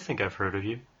 "Yeah, I think I've heard of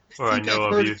you, or I think know I've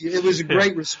of heard you." of you. It was a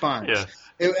great response. Yeah.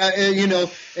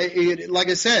 Like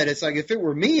I said, it's like if it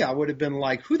were me, I would have been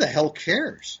like, "Who the hell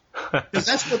cares?" Because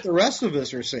that's what the rest of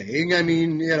us are saying. I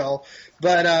mean,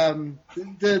 but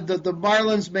the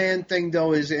Marlins man thing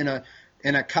though is in a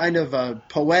kind of a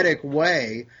poetic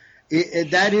way.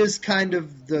 That is kind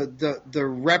of the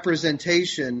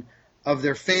representation of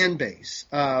their fan base,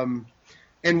 and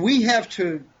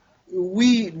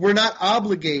we're not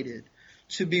obligated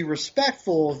to be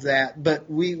respectful of that,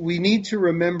 but we need to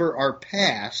remember our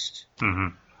past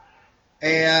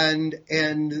and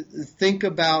think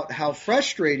about how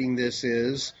frustrating this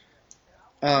is.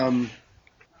 But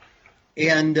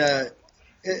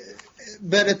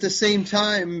at the same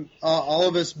time, all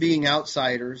of us being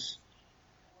outsiders,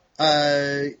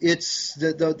 it's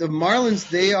the Marlins.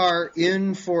 They are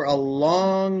in for a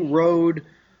long road.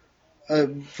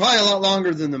 Probably a lot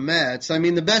longer than the Mets. I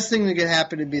mean, the best thing that could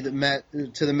happen to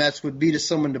the Mets would be to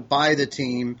someone to buy the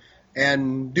team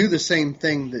and do the same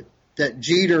thing that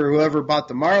Jeter or whoever bought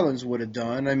the Marlins would have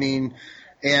done. I mean,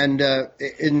 and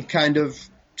kind of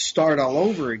start all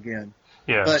over again.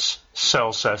 Yeah, But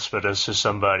sell Cespedes to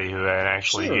somebody who had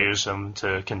actually Sure. used them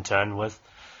to contend with.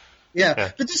 Yeah,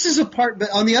 Yeah. but this is a part. But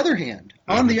on the other hand,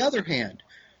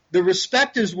 the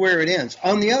respect is where it ends.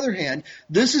 On the other hand,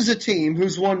 this is a team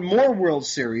who's won more World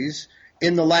Series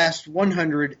in the last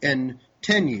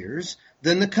 110 years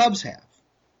than the Cubs have,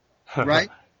 right?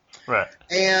 Right.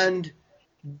 And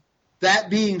that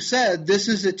being said, this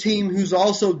is a team who's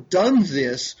also done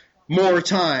this more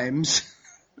times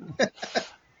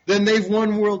than they've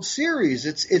won World Series.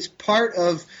 It's part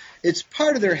of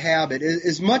their habit.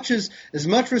 As much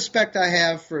respect I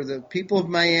have for the people of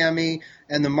Miami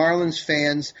and the Marlins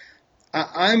fans,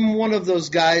 I'm one of those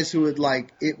guys who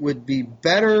it would be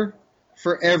better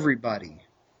for everybody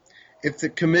if the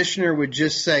commissioner would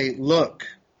just say, look,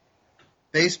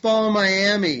 baseball in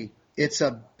Miami, it's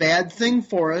a bad thing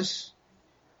for us,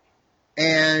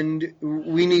 and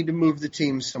we need to move the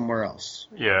team somewhere else.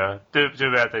 Yeah,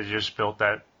 too bad they just built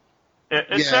that.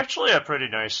 It's Yeah. actually a pretty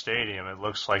nice stadium. It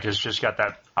looks like it's just got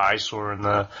that eyesore in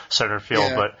the center field,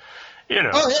 Yeah. but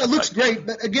Oh, yeah, it looks great,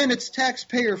 but again, it's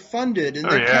taxpayer funded,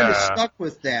 and they're kind of stuck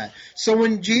with that. So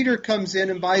when Jeter comes in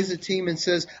and buys a team and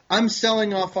says, I'm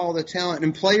selling off all the talent,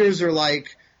 and players are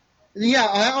like, yeah,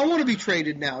 I want to be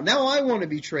traded now. Now I want to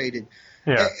be traded.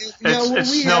 Yeah,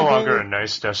 it's we no have longer a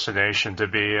nice destination to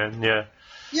be in. Yeah.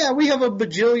 Yeah, we have a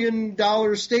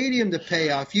bajillion-dollar stadium to pay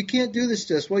off. You can't do this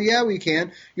to us. Well, yeah, we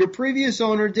can. Your previous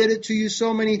owner did it to you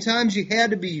so many times, you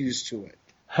had to be used to it.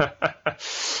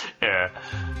 Yeah.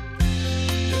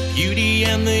 The beauty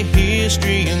and the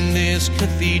history in this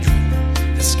cathedral.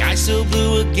 The sky so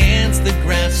blue against the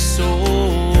grass so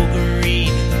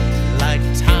green. Like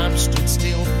time stood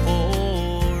still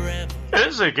forever.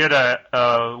 This is a good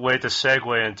way to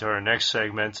segue into our next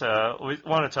segment. We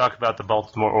want to talk about the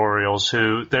Baltimore Orioles,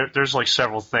 who there's like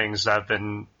several things that have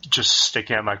been just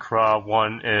sticking at my craw.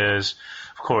 One is,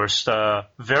 of course, the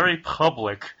very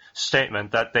public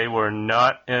statement that they were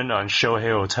not in on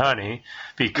Shohei Ohtani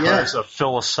because of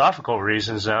philosophical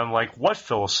reasons. And I'm like, what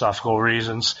philosophical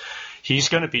reasons? He's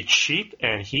going to be cheap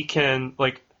and he can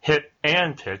hit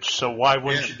and pitch, so why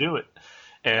wouldn't you do it?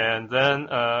 And then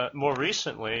more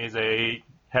recently, they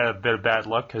had a bit of bad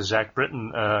luck because Zach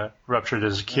Britton ruptured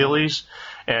his Achilles,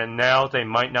 and now they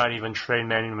might not even trade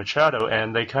Manny Machado,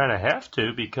 and they kind of have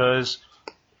to because,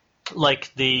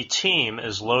 the team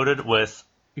is loaded with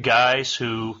guys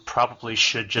who probably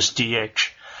should just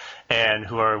DH and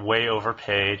who are way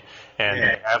overpaid, and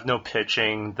they have no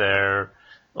pitching. Their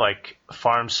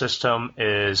farm system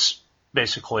is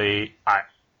basically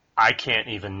I can't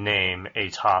even name a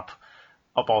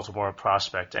Baltimore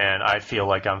prospect, and I feel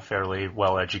like I'm fairly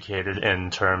well educated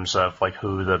in terms of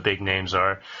who the big names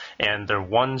are. And their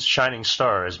one shining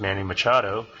star is Manny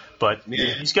Machado, but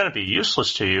he's going to be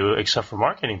useless to you except for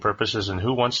marketing purposes. And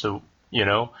who wants to,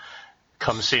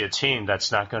 come see a team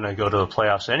that's not going to go to the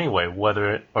playoffs anyway,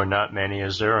 whether or not Manny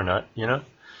is there or not, So.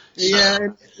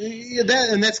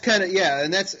 That's kind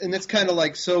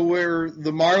of so where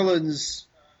the Marlins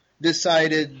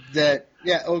decided that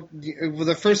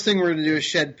the first thing we're going to do is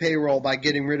shed payroll by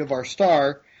getting rid of our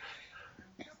star,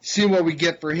 see what we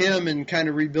get for him, and kind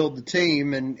of rebuild the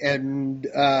team. And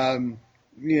the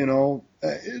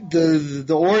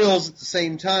Orioles at the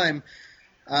same time,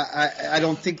 I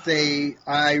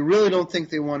really don't think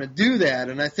they want to do that.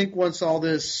 And I think once all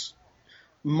this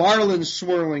Marlins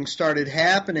swirling started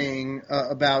happening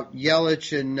about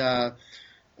Yelich and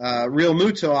Real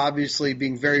Muto obviously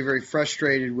being very, very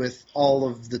frustrated with all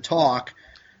of the talk,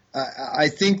 I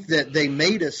think that they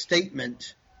made a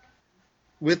statement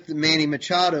with Manny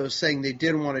Machado saying they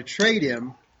didn't want to trade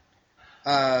him.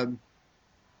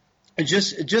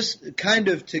 Just kind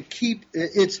of to keep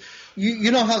it's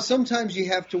you know how sometimes you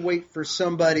have to wait for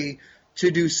somebody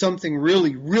to do something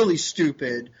really, really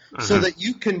stupid so that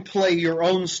you can play your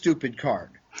own stupid card.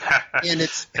 And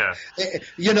it's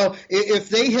you know, if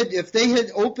they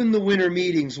had opened the winter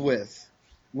meetings with,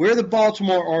 we're the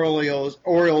Baltimore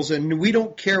Orioles, and we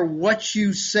don't care what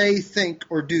you say, think,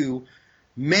 or do,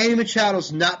 Manny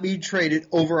Machado's not being traded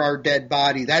over our dead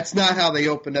body. That's not how they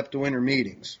opened up the winter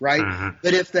meetings, right?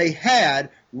 But if they had,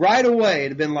 right away,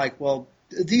 it'd have been like, well,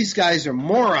 these guys are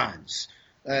morons.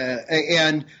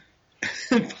 And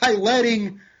by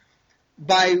waiting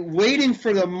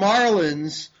for the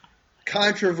Marlins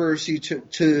controversy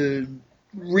to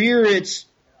rear its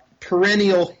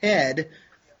perennial head,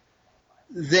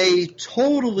 they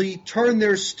totally turned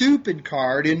their stupid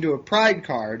card into a pride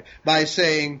card by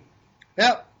saying,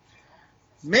 yep,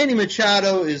 Manny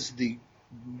Machado is the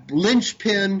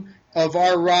linchpin of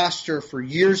our roster for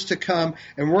years to come,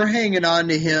 and we're hanging on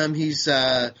to him. He's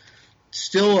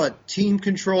still a team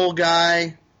control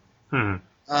guy.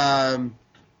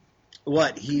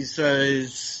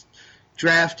 He's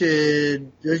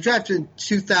drafted in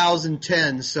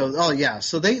 2010.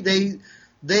 So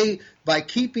they by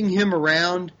keeping him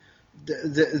around,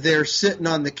 they're sitting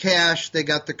on the cash. They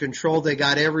got the control. They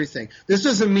got everything. This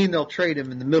doesn't mean they'll trade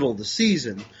him in the middle of the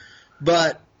season,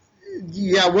 but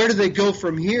yeah, where do they go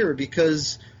from here?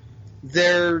 Because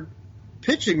their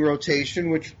pitching rotation,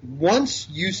 which once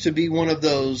used to be one of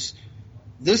those,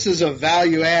 this is a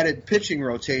value-added pitching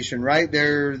rotation, right?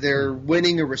 They're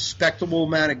winning a respectable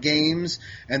amount of games,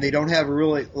 and they don't have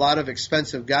a lot of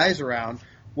expensive guys around.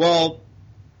 Well,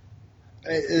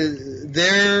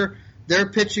 their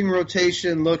pitching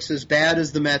rotation looks as bad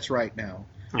as the Mets right now.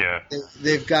 Yeah,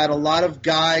 they've got a lot of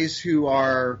guys who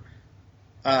are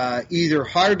either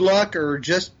hard luck or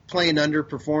just plain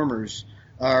underperformers,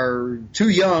 are too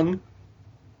young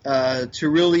to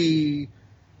really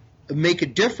make a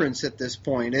difference at this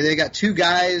point. And they got two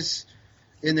guys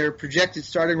in their projected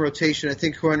starting rotation, I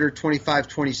think, who are under 25,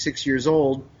 26 years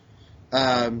old,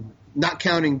 not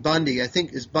counting Bundy. I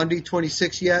think, is Bundy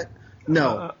 26 yet?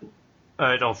 No.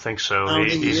 I don't think so.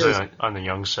 He's on the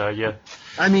young side, yeah.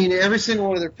 I mean, every single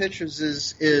one of their pitchers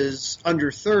is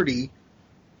under 30,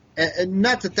 and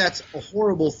not that that's a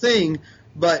horrible thing,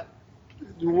 but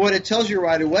what it tells you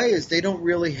right away is they don't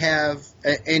really have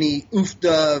any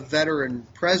oofda veteran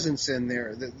presence in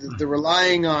there. They're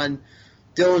relying on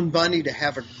Dylan Bundy to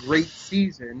have a great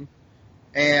season,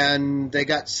 and they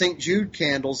got St. Jude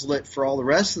candles lit for all the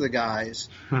rest of the guys.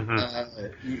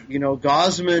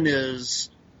 Gausman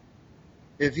is,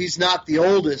 if he's not the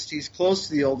oldest, he's close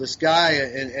to the oldest guy,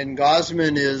 and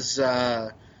Gausman is,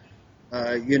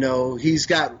 he's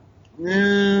got,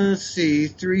 3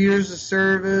 years of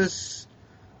service.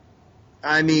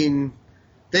 I mean,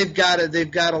 they've got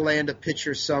to land a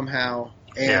pitcher somehow,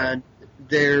 and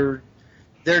their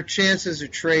chances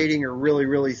of trading are really,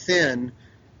 really thin.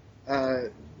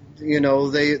 There's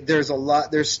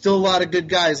still a lot of good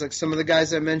guys, like some of the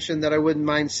guys I mentioned that I wouldn't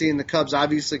mind seeing the Cubs.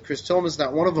 Obviously, Chris Tillman's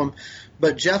not one of them,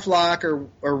 but Jeff Locke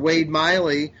or Wade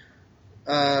Miley,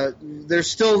 they're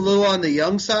still a little on the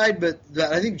young side, but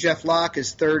I think Jeff Locke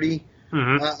is 30.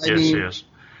 Yes.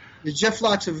 Jeff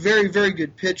Locke's a very, very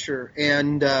good pitcher,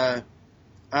 and they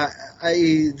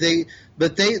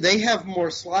have more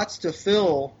slots to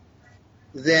fill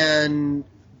than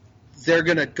they're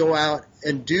going to go out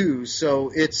and do.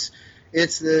 So it's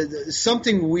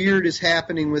something weird is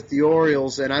happening with the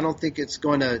Orioles, and I don't think it's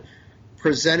going to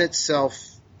present itself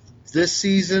this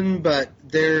season. But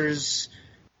there's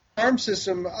farm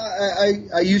system.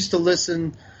 I used to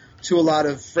listen to a lot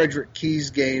of Frederick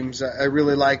Keyes games. I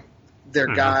really like their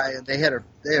guy, and they had a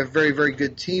very, very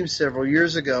good team several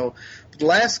years ago. But the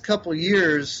last couple of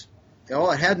years,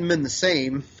 it hadn't been the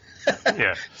same.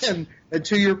 Yeah. And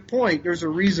to your point, there's a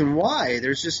reason why.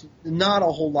 There's just not a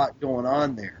whole lot going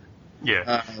on there.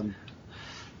 Yeah.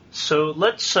 So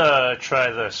let's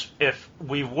try this. If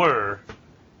we were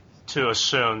to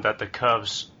assume that the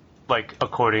Cubs, like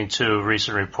according to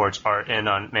recent reports, are in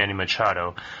on Manny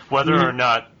Machado, whether or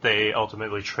not they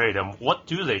ultimately trade him, what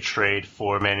do they trade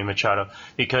for Manny Machado?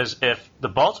 Because if the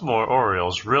Baltimore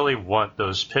Orioles really want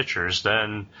those pitchers,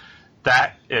 then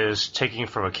that is taking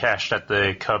from a cash that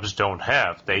the Cubs don't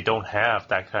have. They don't have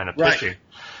that kind of pitching.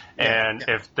 And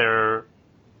if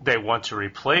they want to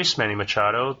replace Manny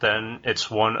Machado, then it's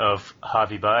one of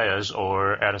Javi Baez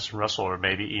or Addison Russell or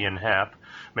maybe Ian Happ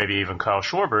maybe even Kyle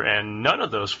Schwarber, and none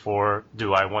of those four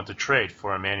do I want to trade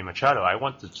for a Manny Machado. I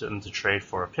want them to trade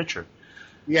for a pitcher.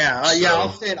 Yeah,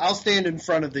 I'll stand in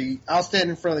front of the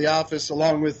office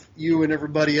along with you and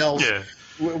everybody else. Yeah.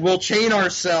 We'll chain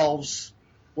ourselves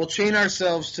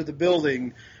to the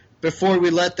building before we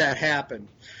let that happen.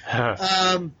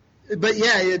 But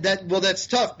yeah, that's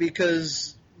tough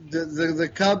because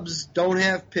the Cubs don't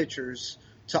have pitchers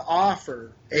to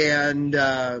offer, and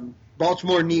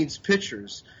Baltimore needs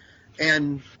pitchers,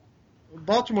 and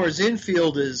Baltimore's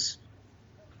infield is.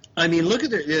 I mean, look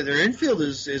at their infield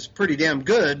is pretty damn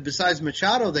good. Besides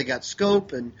Machado, they got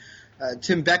Scope, and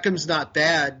Tim Beckham's not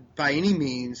bad by any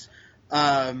means.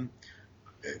 Would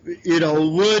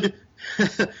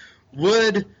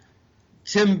would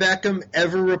Tim Beckham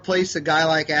ever replace a guy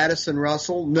like Addison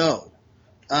Russell? No.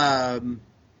 Javi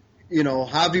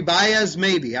Baez,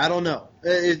 maybe. I don't know.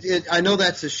 I know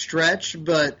that's a stretch,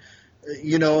 but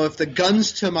if the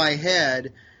gun's to my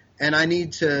head and I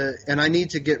need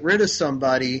to get rid of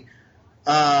somebody,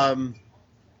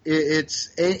 it's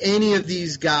any of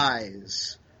these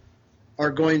guys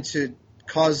are going to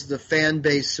cause the fan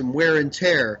base some wear and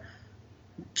tear.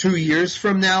 2 years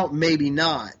from now, maybe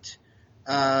not.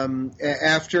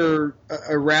 After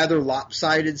a rather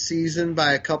lopsided season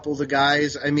by a couple of the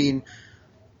guys, I mean,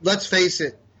 let's face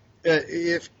it,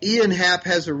 if Ian Happ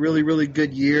has a really, really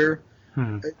good year,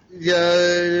 Kyle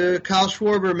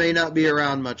Schwarber may not be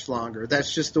around much longer.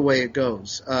 That's just the way it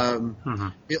goes. He'll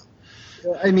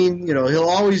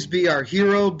always be our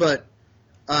hero, but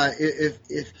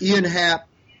if Ian Happ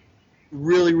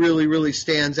really, really, really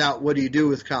stands out, what do you do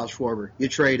with Kyle Schwarber? You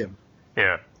trade him.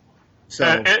 Yeah.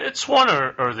 So it's one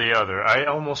or the other. I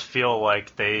almost feel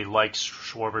like they like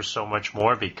Schwarber so much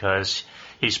more because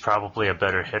he's probably a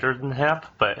better hitter than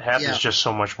Happ, but Happ is just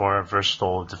so much more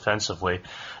versatile defensively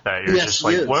that you're just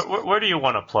like, where do you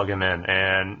want to plug him in?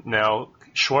 And now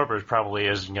Schwarber probably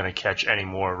isn't going to catch any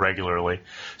more regularly,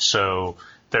 so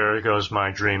there goes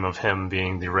my dream of him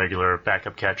being the regular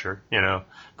backup catcher,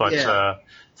 But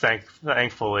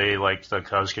thankfully, like, the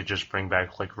Cubs could just bring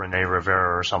back, like, Rene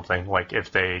Rivera or something, like,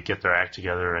 if they get their act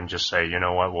together and just say, you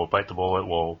know what, we'll bite the bullet,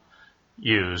 we'll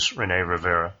use Rene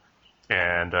Rivera.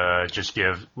 And just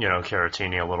give,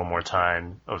 Caratini a little more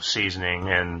time of seasoning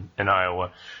in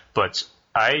Iowa. But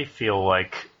I feel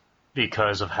like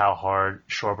because of how hard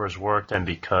Schwarber's worked and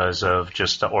because of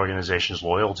just the organization's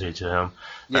loyalty to him,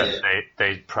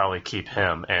 they'd probably keep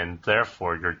him. And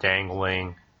therefore, you're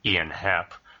dangling Ian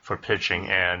Happ for pitching.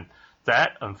 And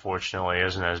that, unfortunately,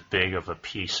 isn't as big of a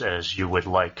piece as you would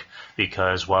like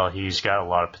because while he's got a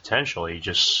lot of potential, he's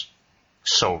just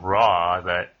so raw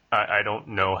that I don't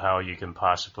know how you can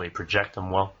possibly project them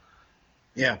well.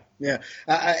 Yeah.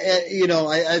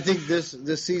 I think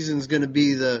this season's going to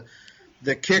be the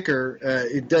kicker.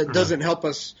 It doesn't help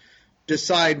us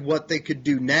decide what they could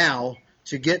do now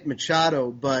to get Machado,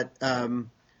 but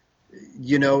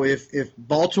if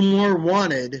Baltimore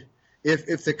wanted,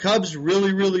 if the Cubs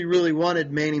really, really, really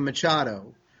wanted Manny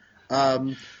Machado,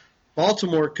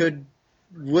 Baltimore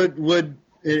would.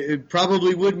 It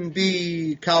probably wouldn't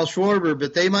be Kyle Schwarber,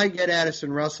 but they might get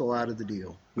Addison Russell out of the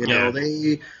deal.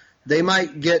 They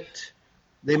might get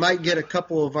a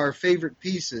couple of our favorite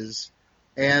pieces,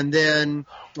 and then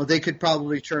they could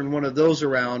probably turn one of those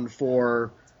around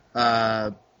for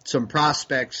some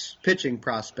prospects. Pitching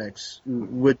prospects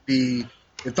would be.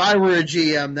 If I were a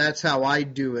GM, that's how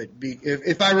I'd do it.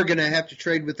 If I were going to have to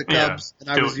trade with the Cubs and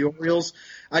I was the Orioles,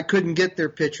 I couldn't get their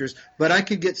pitchers, but I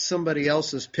could get somebody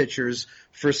else's pitchers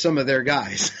for some of their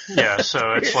guys.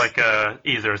 So it's like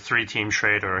either a 3-team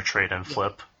trade or a trade and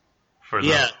flip for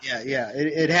them. Yeah.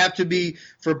 It'd have to be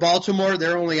for Baltimore.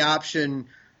 Their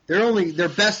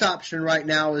best option right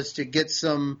now is to get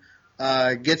some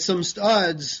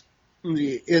studs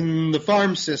in the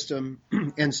farm system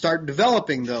and start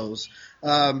developing those.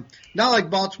 Not like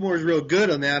Baltimore is real good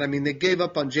on that. I mean, they gave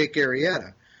up on Jake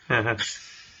Arrieta.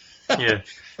 Yeah.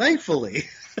 Thankfully.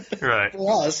 Right.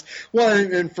 For us. Well,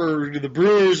 and for the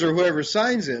Brewers or whoever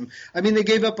signs him. I mean, they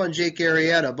gave up on Jake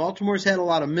Arrieta. Baltimore's had a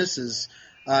lot of misses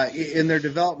in their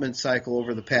development cycle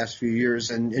over the past few years.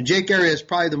 And Jake Arrieta is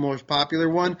probably the most popular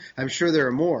one. I'm sure there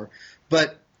are more.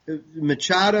 But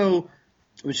Machado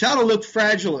looked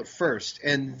fragile at first,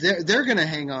 and they're going to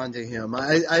hang on to him.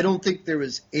 I don't think there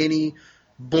was any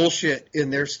bullshit in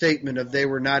their statement of they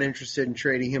were not interested in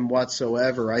trading him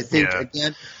whatsoever. I think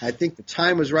the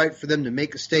time was right for them to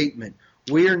make a statement.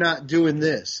 We are not doing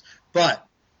this. But,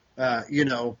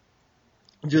 do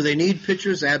they need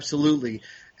pitchers? Absolutely.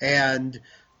 And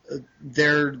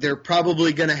they're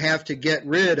probably going to have to get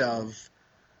rid of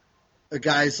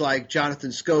guys like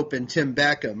Jonathan Scope and Tim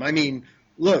Beckham. I mean,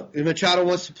 look, if Machado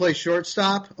wants to play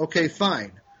shortstop, okay,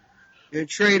 fine. You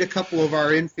trade a couple of our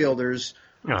infielders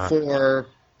for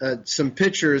some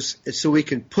pitchers so we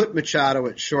can put Machado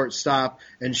at shortstop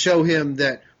and show him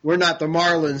that we're not the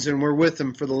Marlins and we're with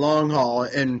them for the long haul,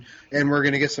 and we're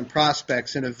going to get some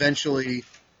prospects and eventually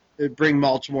bring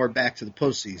Baltimore back to the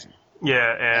postseason.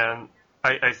 Yeah, and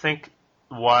I think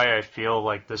why I feel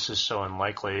like this is so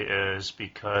unlikely is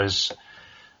because,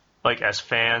 like, as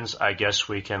fans, I guess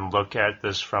we can look at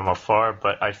this from afar,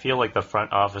 but I feel like the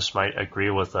front office might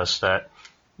agree with us that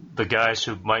the guys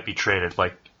who might be traded,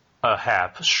 like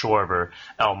Happ, Schwarber,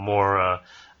 Almora,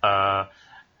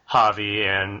 Javi,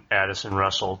 and Addison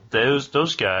Russell,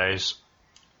 those guys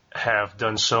have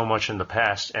done so much in the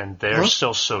past, and they're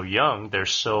still so young. They're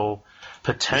so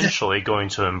potentially going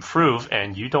to improve,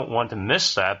 and you don't want to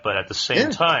miss that. But at the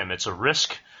same time, it's a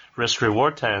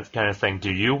risk-reward kind of thing.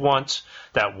 Do you want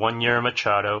that 1 year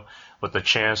Machado with the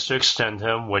chance to extend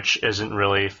him, which isn't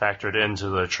really factored into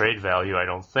the trade value, I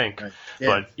don't think. Right. Yeah.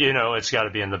 But, it's got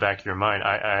to be in the back of your mind.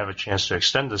 I have a chance to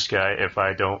extend this guy if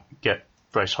I don't get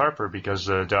Bryce Harper because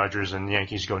the Dodgers and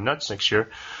Yankees go nuts next year.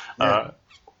 Yeah.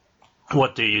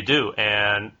 What do you do?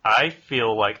 And I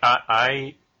feel like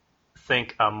I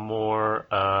think I'm more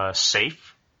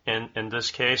safe in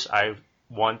this case. I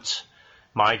want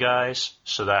my guys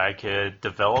so that I could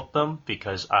develop them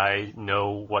because I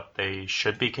know what they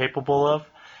should be capable of,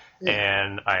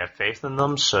 and I have faith in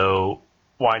them. So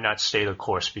why not stay the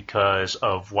course because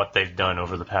of what they've done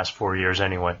over the past 4 years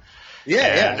anyway?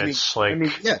 Yeah, and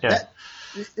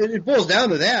it boils down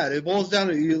to that. It boils down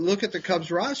to, you look at the Cubs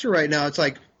roster right now, it's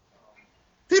like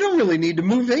they don't really need to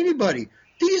move anybody.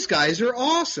 These guys are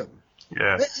awesome.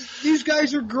 Yeah. These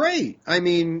guys are great. I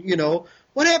mean,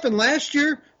 what happened last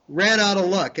year? Ran out of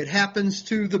luck. It happens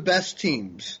to the best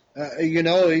teams. You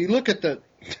look at the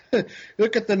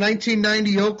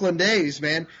 1990 Oakland A's,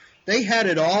 man. They had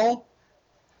it all,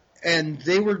 and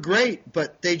they were great,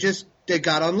 but they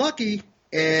got unlucky,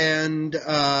 and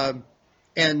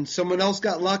someone else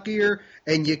got luckier,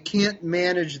 and you can't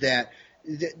manage that.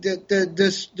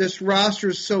 This roster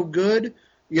is so good,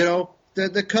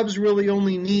 the Cubs really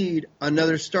only need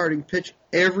another starting pitch.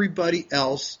 Everybody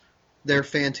else, they're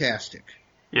fantastic.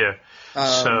 Yeah,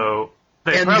 so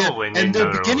they probably need and the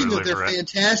another beginning of their reliever, right?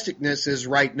 fantasticness is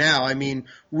right now. I mean,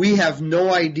 we have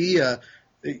no idea,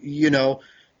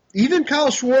 even Kyle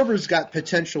Schwarber's got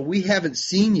potential we haven't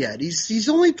seen yet. He's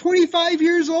only 25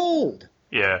 years old.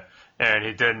 Yeah, and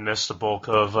he did miss the bulk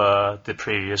of the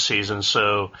previous season,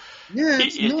 so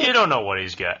you don't know what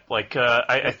he's got. Like,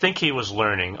 I think he was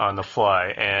learning on the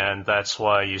fly, and that's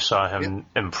why you saw him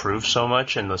improve so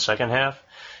much in the second half.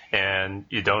 And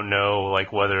you don't know,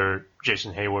 like, whether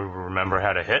Jason Hayward will remember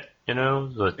how to hit,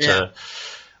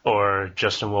 or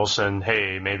Justin Wilson,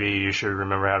 hey, maybe you should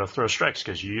remember how to throw strikes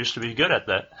because you used to be good at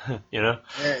that, Yeah.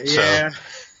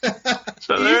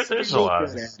 So there's a lot.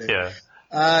 Yeah.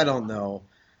 I don't know.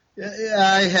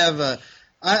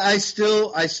 I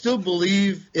still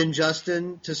believe in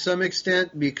Justin to some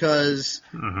extent because,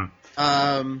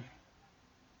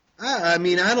 I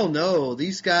mean, I don't know.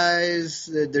 These guys,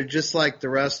 they're just like the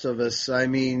rest of us. I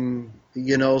mean,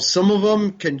 some of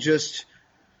them can just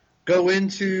go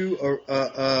into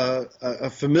a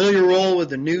familiar role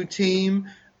with a new team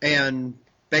and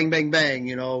bang, bang, bang,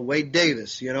 Wade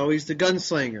Davis, he's the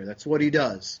gunslinger. That's what he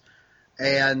does.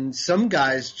 And some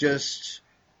guys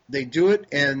they do it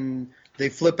and they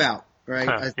flip out, right?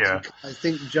 I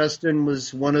think Justin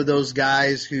was one of those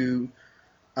guys who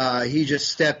he just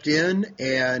stepped in,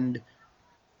 and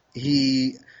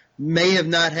he may have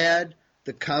not had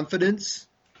the confidence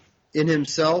in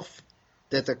himself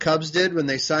that the Cubs did when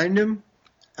they signed him.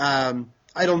 I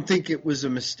don't think it was a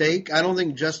mistake. I don't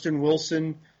think Justin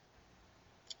Wilson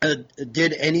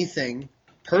did anything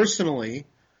personally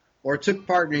or took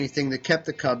part in anything that kept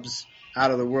the Cubs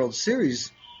out of the World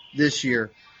Series this year.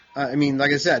 I mean,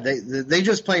 like I said, they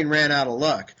just plain ran out of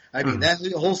luck. I mean, that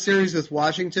whole series with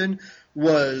Washington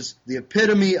was the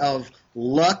epitome of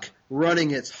luck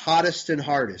running its hottest and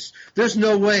hardest. There's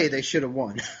no way they should have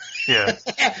won. Yeah.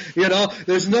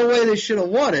 There's no way they should have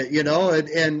won it,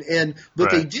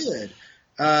 but they did.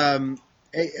 And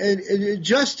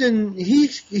Justin,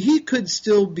 he could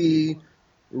still be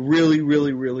really,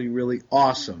 really, really, really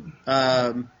awesome.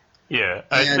 I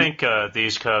think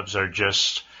these Cubs are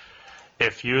just,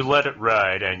 if you let it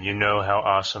ride and you know how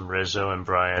awesome Rizzo and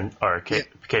Bryant are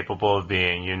capable of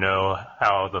being, you know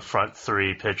how the front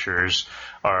three pitchers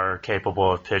are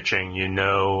capable of pitching,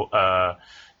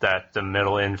 that the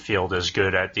middle infield is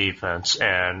good at defense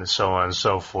and so on and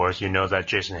so forth, that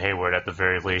Jason Hayward at the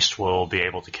very least will be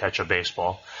able to catch a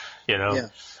baseball,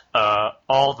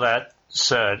 all that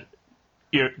said,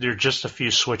 you're just a few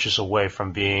switches away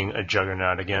from being a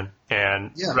juggernaut again.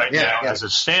 And now, as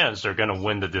it stands, they're going to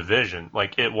win the division.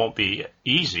 Like, it won't be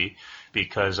easy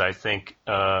because I think,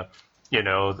 the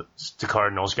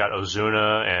Cardinals got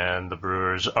Ozuna and the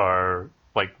Brewers are,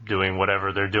 like, doing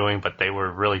whatever they're doing, but they were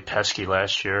really pesky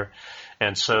last year.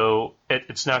 And so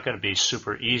it's not going to be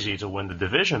super easy to win the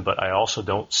division, but I also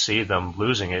don't see them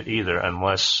losing it either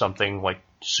unless something, like,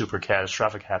 super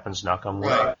catastrophic happens, knock on wood.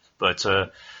 Right. But,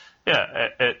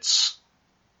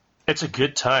 it's a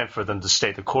good time for them to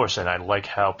stay the course, and I like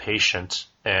how patient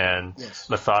and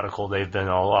methodical they've been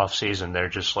all off season. They're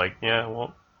just like,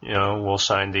 we'll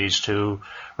sign these 2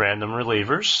 random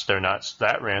relievers. They're not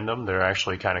that random. They're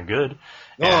actually kind of good.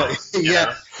 Oh,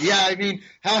 yeah. I mean,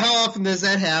 how often does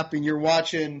that happen? You're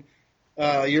watching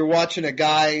a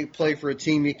guy play for a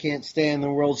team you can't stand in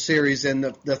the World Series, and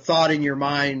the thought in your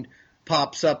mind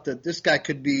pops up that this guy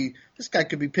could be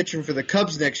pitching for the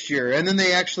Cubs next year, and then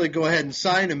they actually go ahead and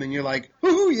sign him, and you're like,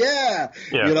 "Ooh, yeah!"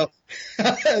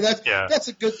 That's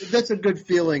a good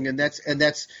feeling, and that's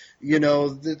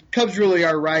the Cubs really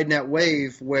are riding that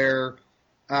wave where,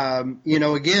 I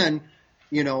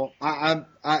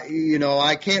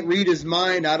can't read his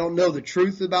mind. I don't know the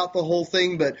truth about the whole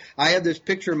thing, but I have this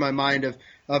picture in my mind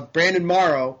of Brandon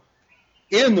Morrow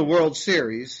in the World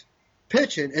Series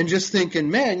pitching and just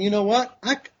thinking, man, you know what?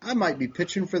 I might be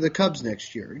pitching for the Cubs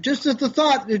next year. Just as the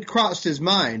thought had crossed his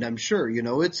mind, I'm sure.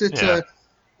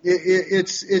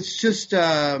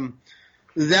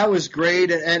 That was great,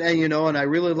 and I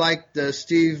really liked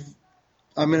Steve.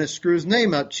 I'm going to screw his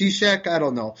name up. Cishek, I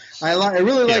don't know. I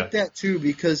really like that too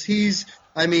because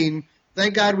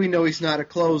thank God we know he's not a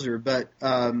closer, but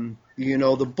the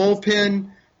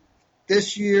bullpen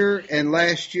this year and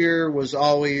last year was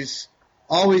always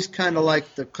kind of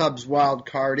like the Cubs wild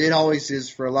card. It always is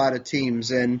for a lot of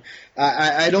teams, and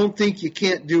I don't think you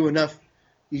can't do enough.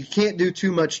 You can't do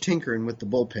too much tinkering with the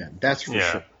bullpen. That's for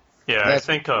sure. Yeah, I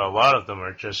think a lot of them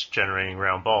are just generating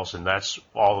ground balls, and that's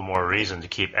all the more reason to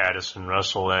keep Addison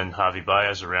Russell and Javi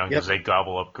Baez around because they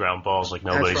gobble up ground balls like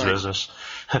nobody's business.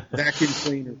 Vacuum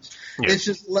cleaners. Yeah. It's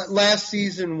just last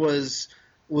season was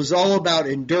all about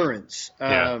endurance,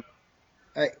 and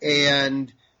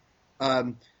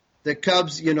the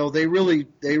Cubs, they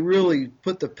really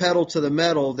put the pedal to the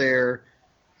metal there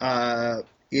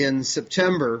in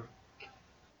September.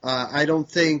 I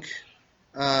think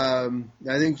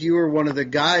you were one of the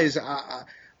guys.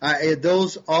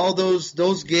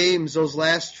 Those games, those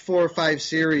last 4 or 5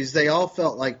 series, they all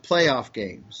felt like playoff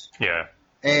games. Yeah.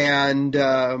 And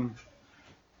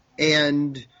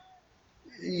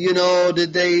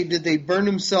did they burn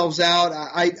themselves out?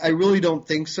 I really don't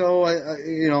think so.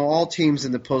 All teams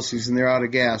in the postseason, they're out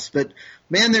of gas. But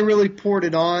man, they really poured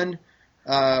it on.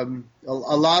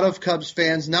 A lot of Cubs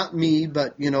fans, not me,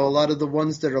 but a lot of the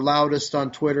ones that are loudest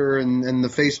on Twitter and the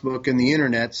Facebook and the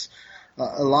internets,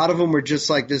 a lot of them were just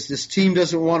like this team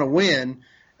doesn't want to win,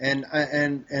 and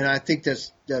I think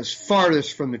that's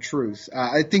farthest from the truth.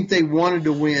 I think they wanted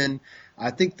to win.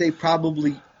 I think they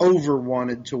probably over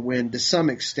wanted to win to some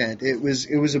extent. It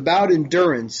was about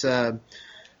endurance. They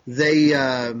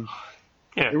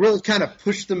really kind of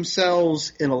pushed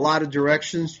themselves in a lot of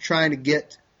directions trying to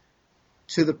get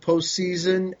to the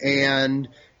postseason, and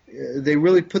they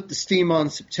really put the steam on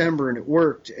September, and it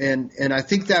worked. And I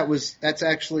think that's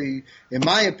actually, in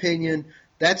my opinion,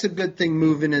 that's a good thing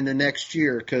moving into next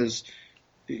year because,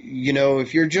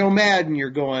 if you're Joe Madden, you're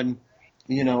going,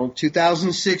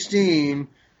 2016,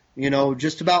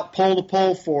 just about pole to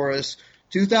pole for us.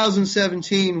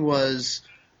 2017 was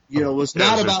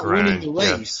not about winning the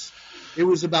race. Yeah. It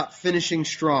was about finishing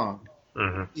strong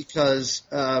because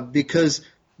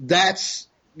that's,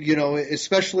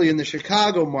 especially in the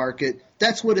Chicago market,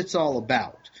 that's what it's all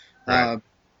about. Right.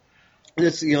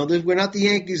 We're not the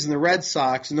Yankees and the Red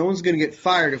Sox, and no one's going to get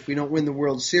fired if we don't win the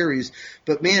World Series.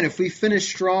 But, man, if we finish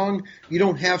strong, you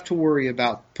don't have to worry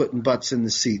about putting butts in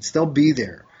the seats. They'll be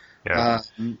there. Yeah.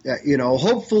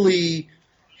 Hopefully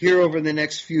here over the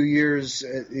next few years,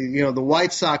 the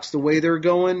White Sox, the way they're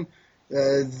going,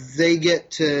 they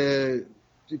get to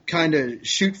kind of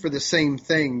shoot for the same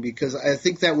thing because I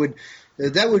think that would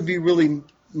be really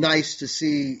nice to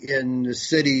see in the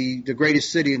city, the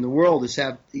greatest city in the world, is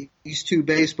have these 2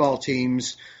 baseball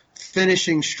teams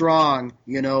finishing strong,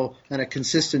 on a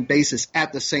consistent basis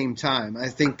at the same time. I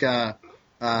think that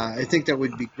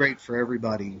would be great for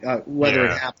everybody. Whether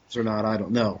it happens or not, I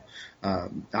don't know.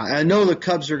 I know the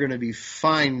Cubs are going to be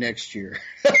fine next year.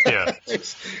 Yeah.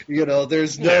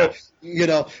 There's no,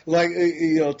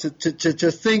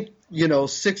 to think,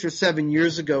 6 or 7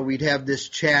 years ago we'd have this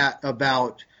chat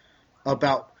about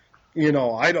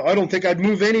I don't think I'd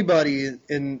move anybody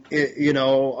on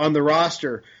the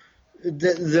roster. We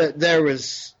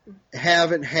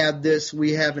haven't had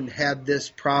this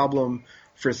problem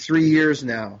for 3 years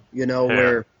now,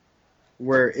 where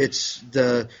it's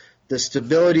the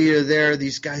stability are there.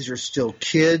 These guys are still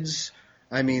kids.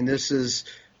 I mean, this is,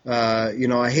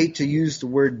 I hate to use the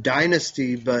word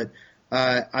dynasty, but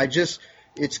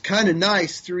it's kind of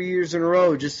nice 3 years in a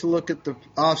row just to look at the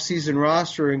off-season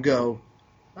roster and go,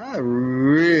 I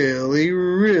really,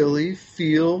 really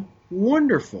feel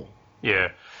wonderful. Yeah.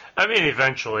 I mean,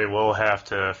 eventually we'll have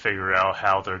to figure out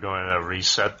how they're going to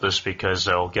reset this because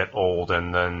they'll get old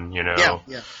and then,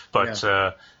 But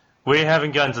we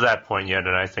haven't gotten to that point yet,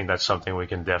 and I think that's something we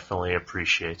can definitely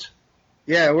appreciate.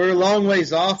 Yeah, we're a long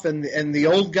ways off, and the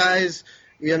old guys,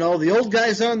 the old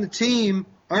guys on the team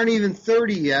aren't even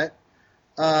 30 yet.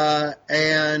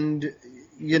 And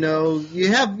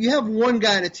you have one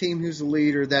guy in a team who's a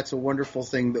leader. That's a wonderful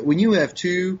thing. But when you have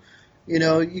two,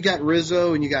 you got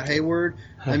Rizzo and you got Hayward.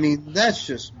 I mean, that's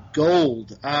just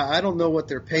gold. I don't know what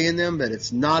they're paying them, but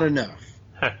it's not enough.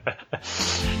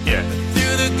 Yeah.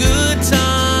 Through the good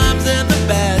times and the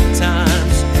bad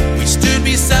times, we stood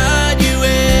beside you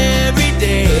every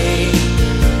day.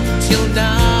 Till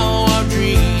now our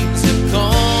dreams have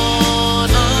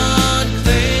gone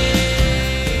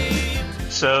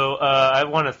unclaimed. So I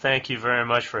want to thank you very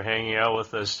much for hanging out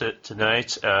with us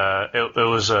tonight. It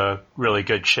was a really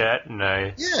good chat, and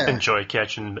I enjoyed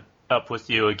catching up with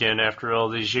you again after all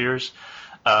these years.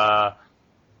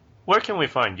 Where can we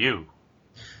find you?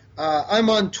 I'm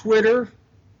on Twitter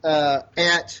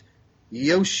at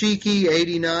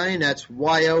Yoshiki89. That's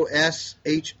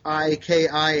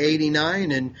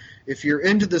YOSHIKI89. And if you're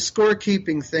into the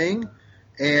scorekeeping thing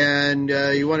and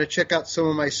you want to check out some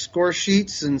of my score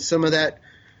sheets and some of that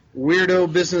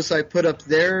weirdo business I put up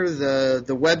there,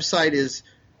 the website is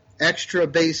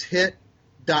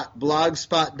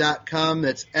extrabasehit.blogspot.com.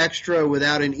 That's extra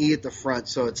without an E at the front,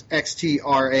 so it's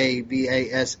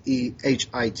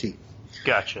XTRABASEHIT.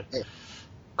 Gotcha.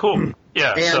 Cool.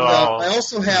 Yeah. And so I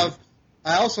also have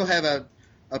a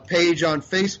page on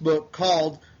Facebook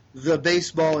called The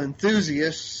Baseball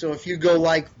Enthusiast. So if you go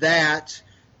like that,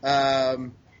 I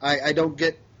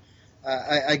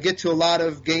get to a lot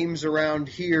of games around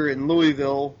here in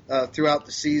Louisville throughout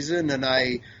the season, and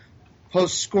I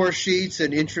post score sheets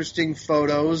and interesting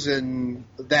photos and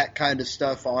that kind of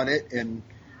stuff on it, and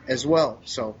as well.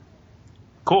 So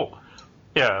cool.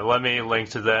 Yeah, let me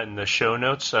link to that in the show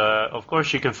notes. Of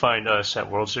course, you can find us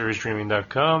at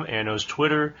WorldSeriesDreaming.com. Anno's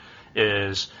Twitter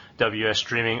is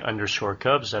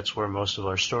WSDreaming_Cubs. That's where most of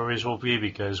our stories will be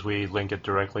because we link it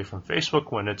directly from Facebook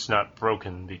when it's not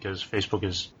broken because Facebook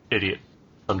is idiot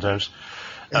sometimes.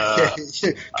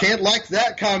 Can't like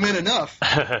that comment enough.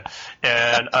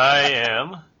 And I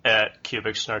am at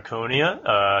Cubic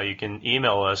Snarkonia. You can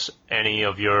email us any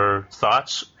of your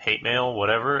thoughts, hate mail,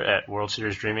 whatever, at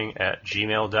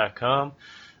worldseriesdreaming@gmail.com.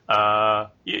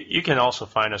 You can also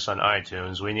find us on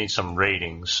iTunes. We need some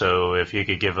ratings, so if you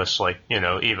could give us, even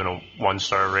a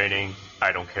 1-star rating,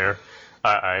 I don't care.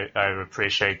 I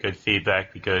appreciate good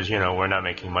feedback because, we're not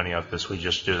making money off this. We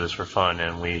just do this for fun,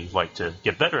 and we like to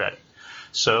get better at it.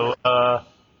 So,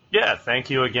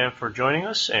 thank you again for joining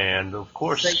us, and of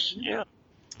course, yeah.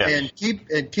 And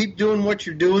keep doing what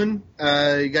you're doing.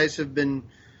 You guys have been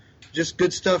just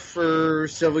good stuff for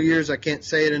several years. I can't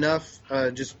say it enough.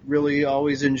 Just really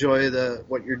always enjoy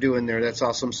what you're doing there. That's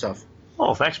awesome stuff.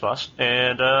 Oh, thanks, boss.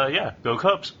 And go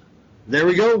Cubs. There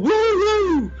we go. Woo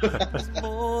woo! It's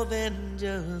more than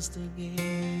just a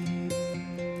game.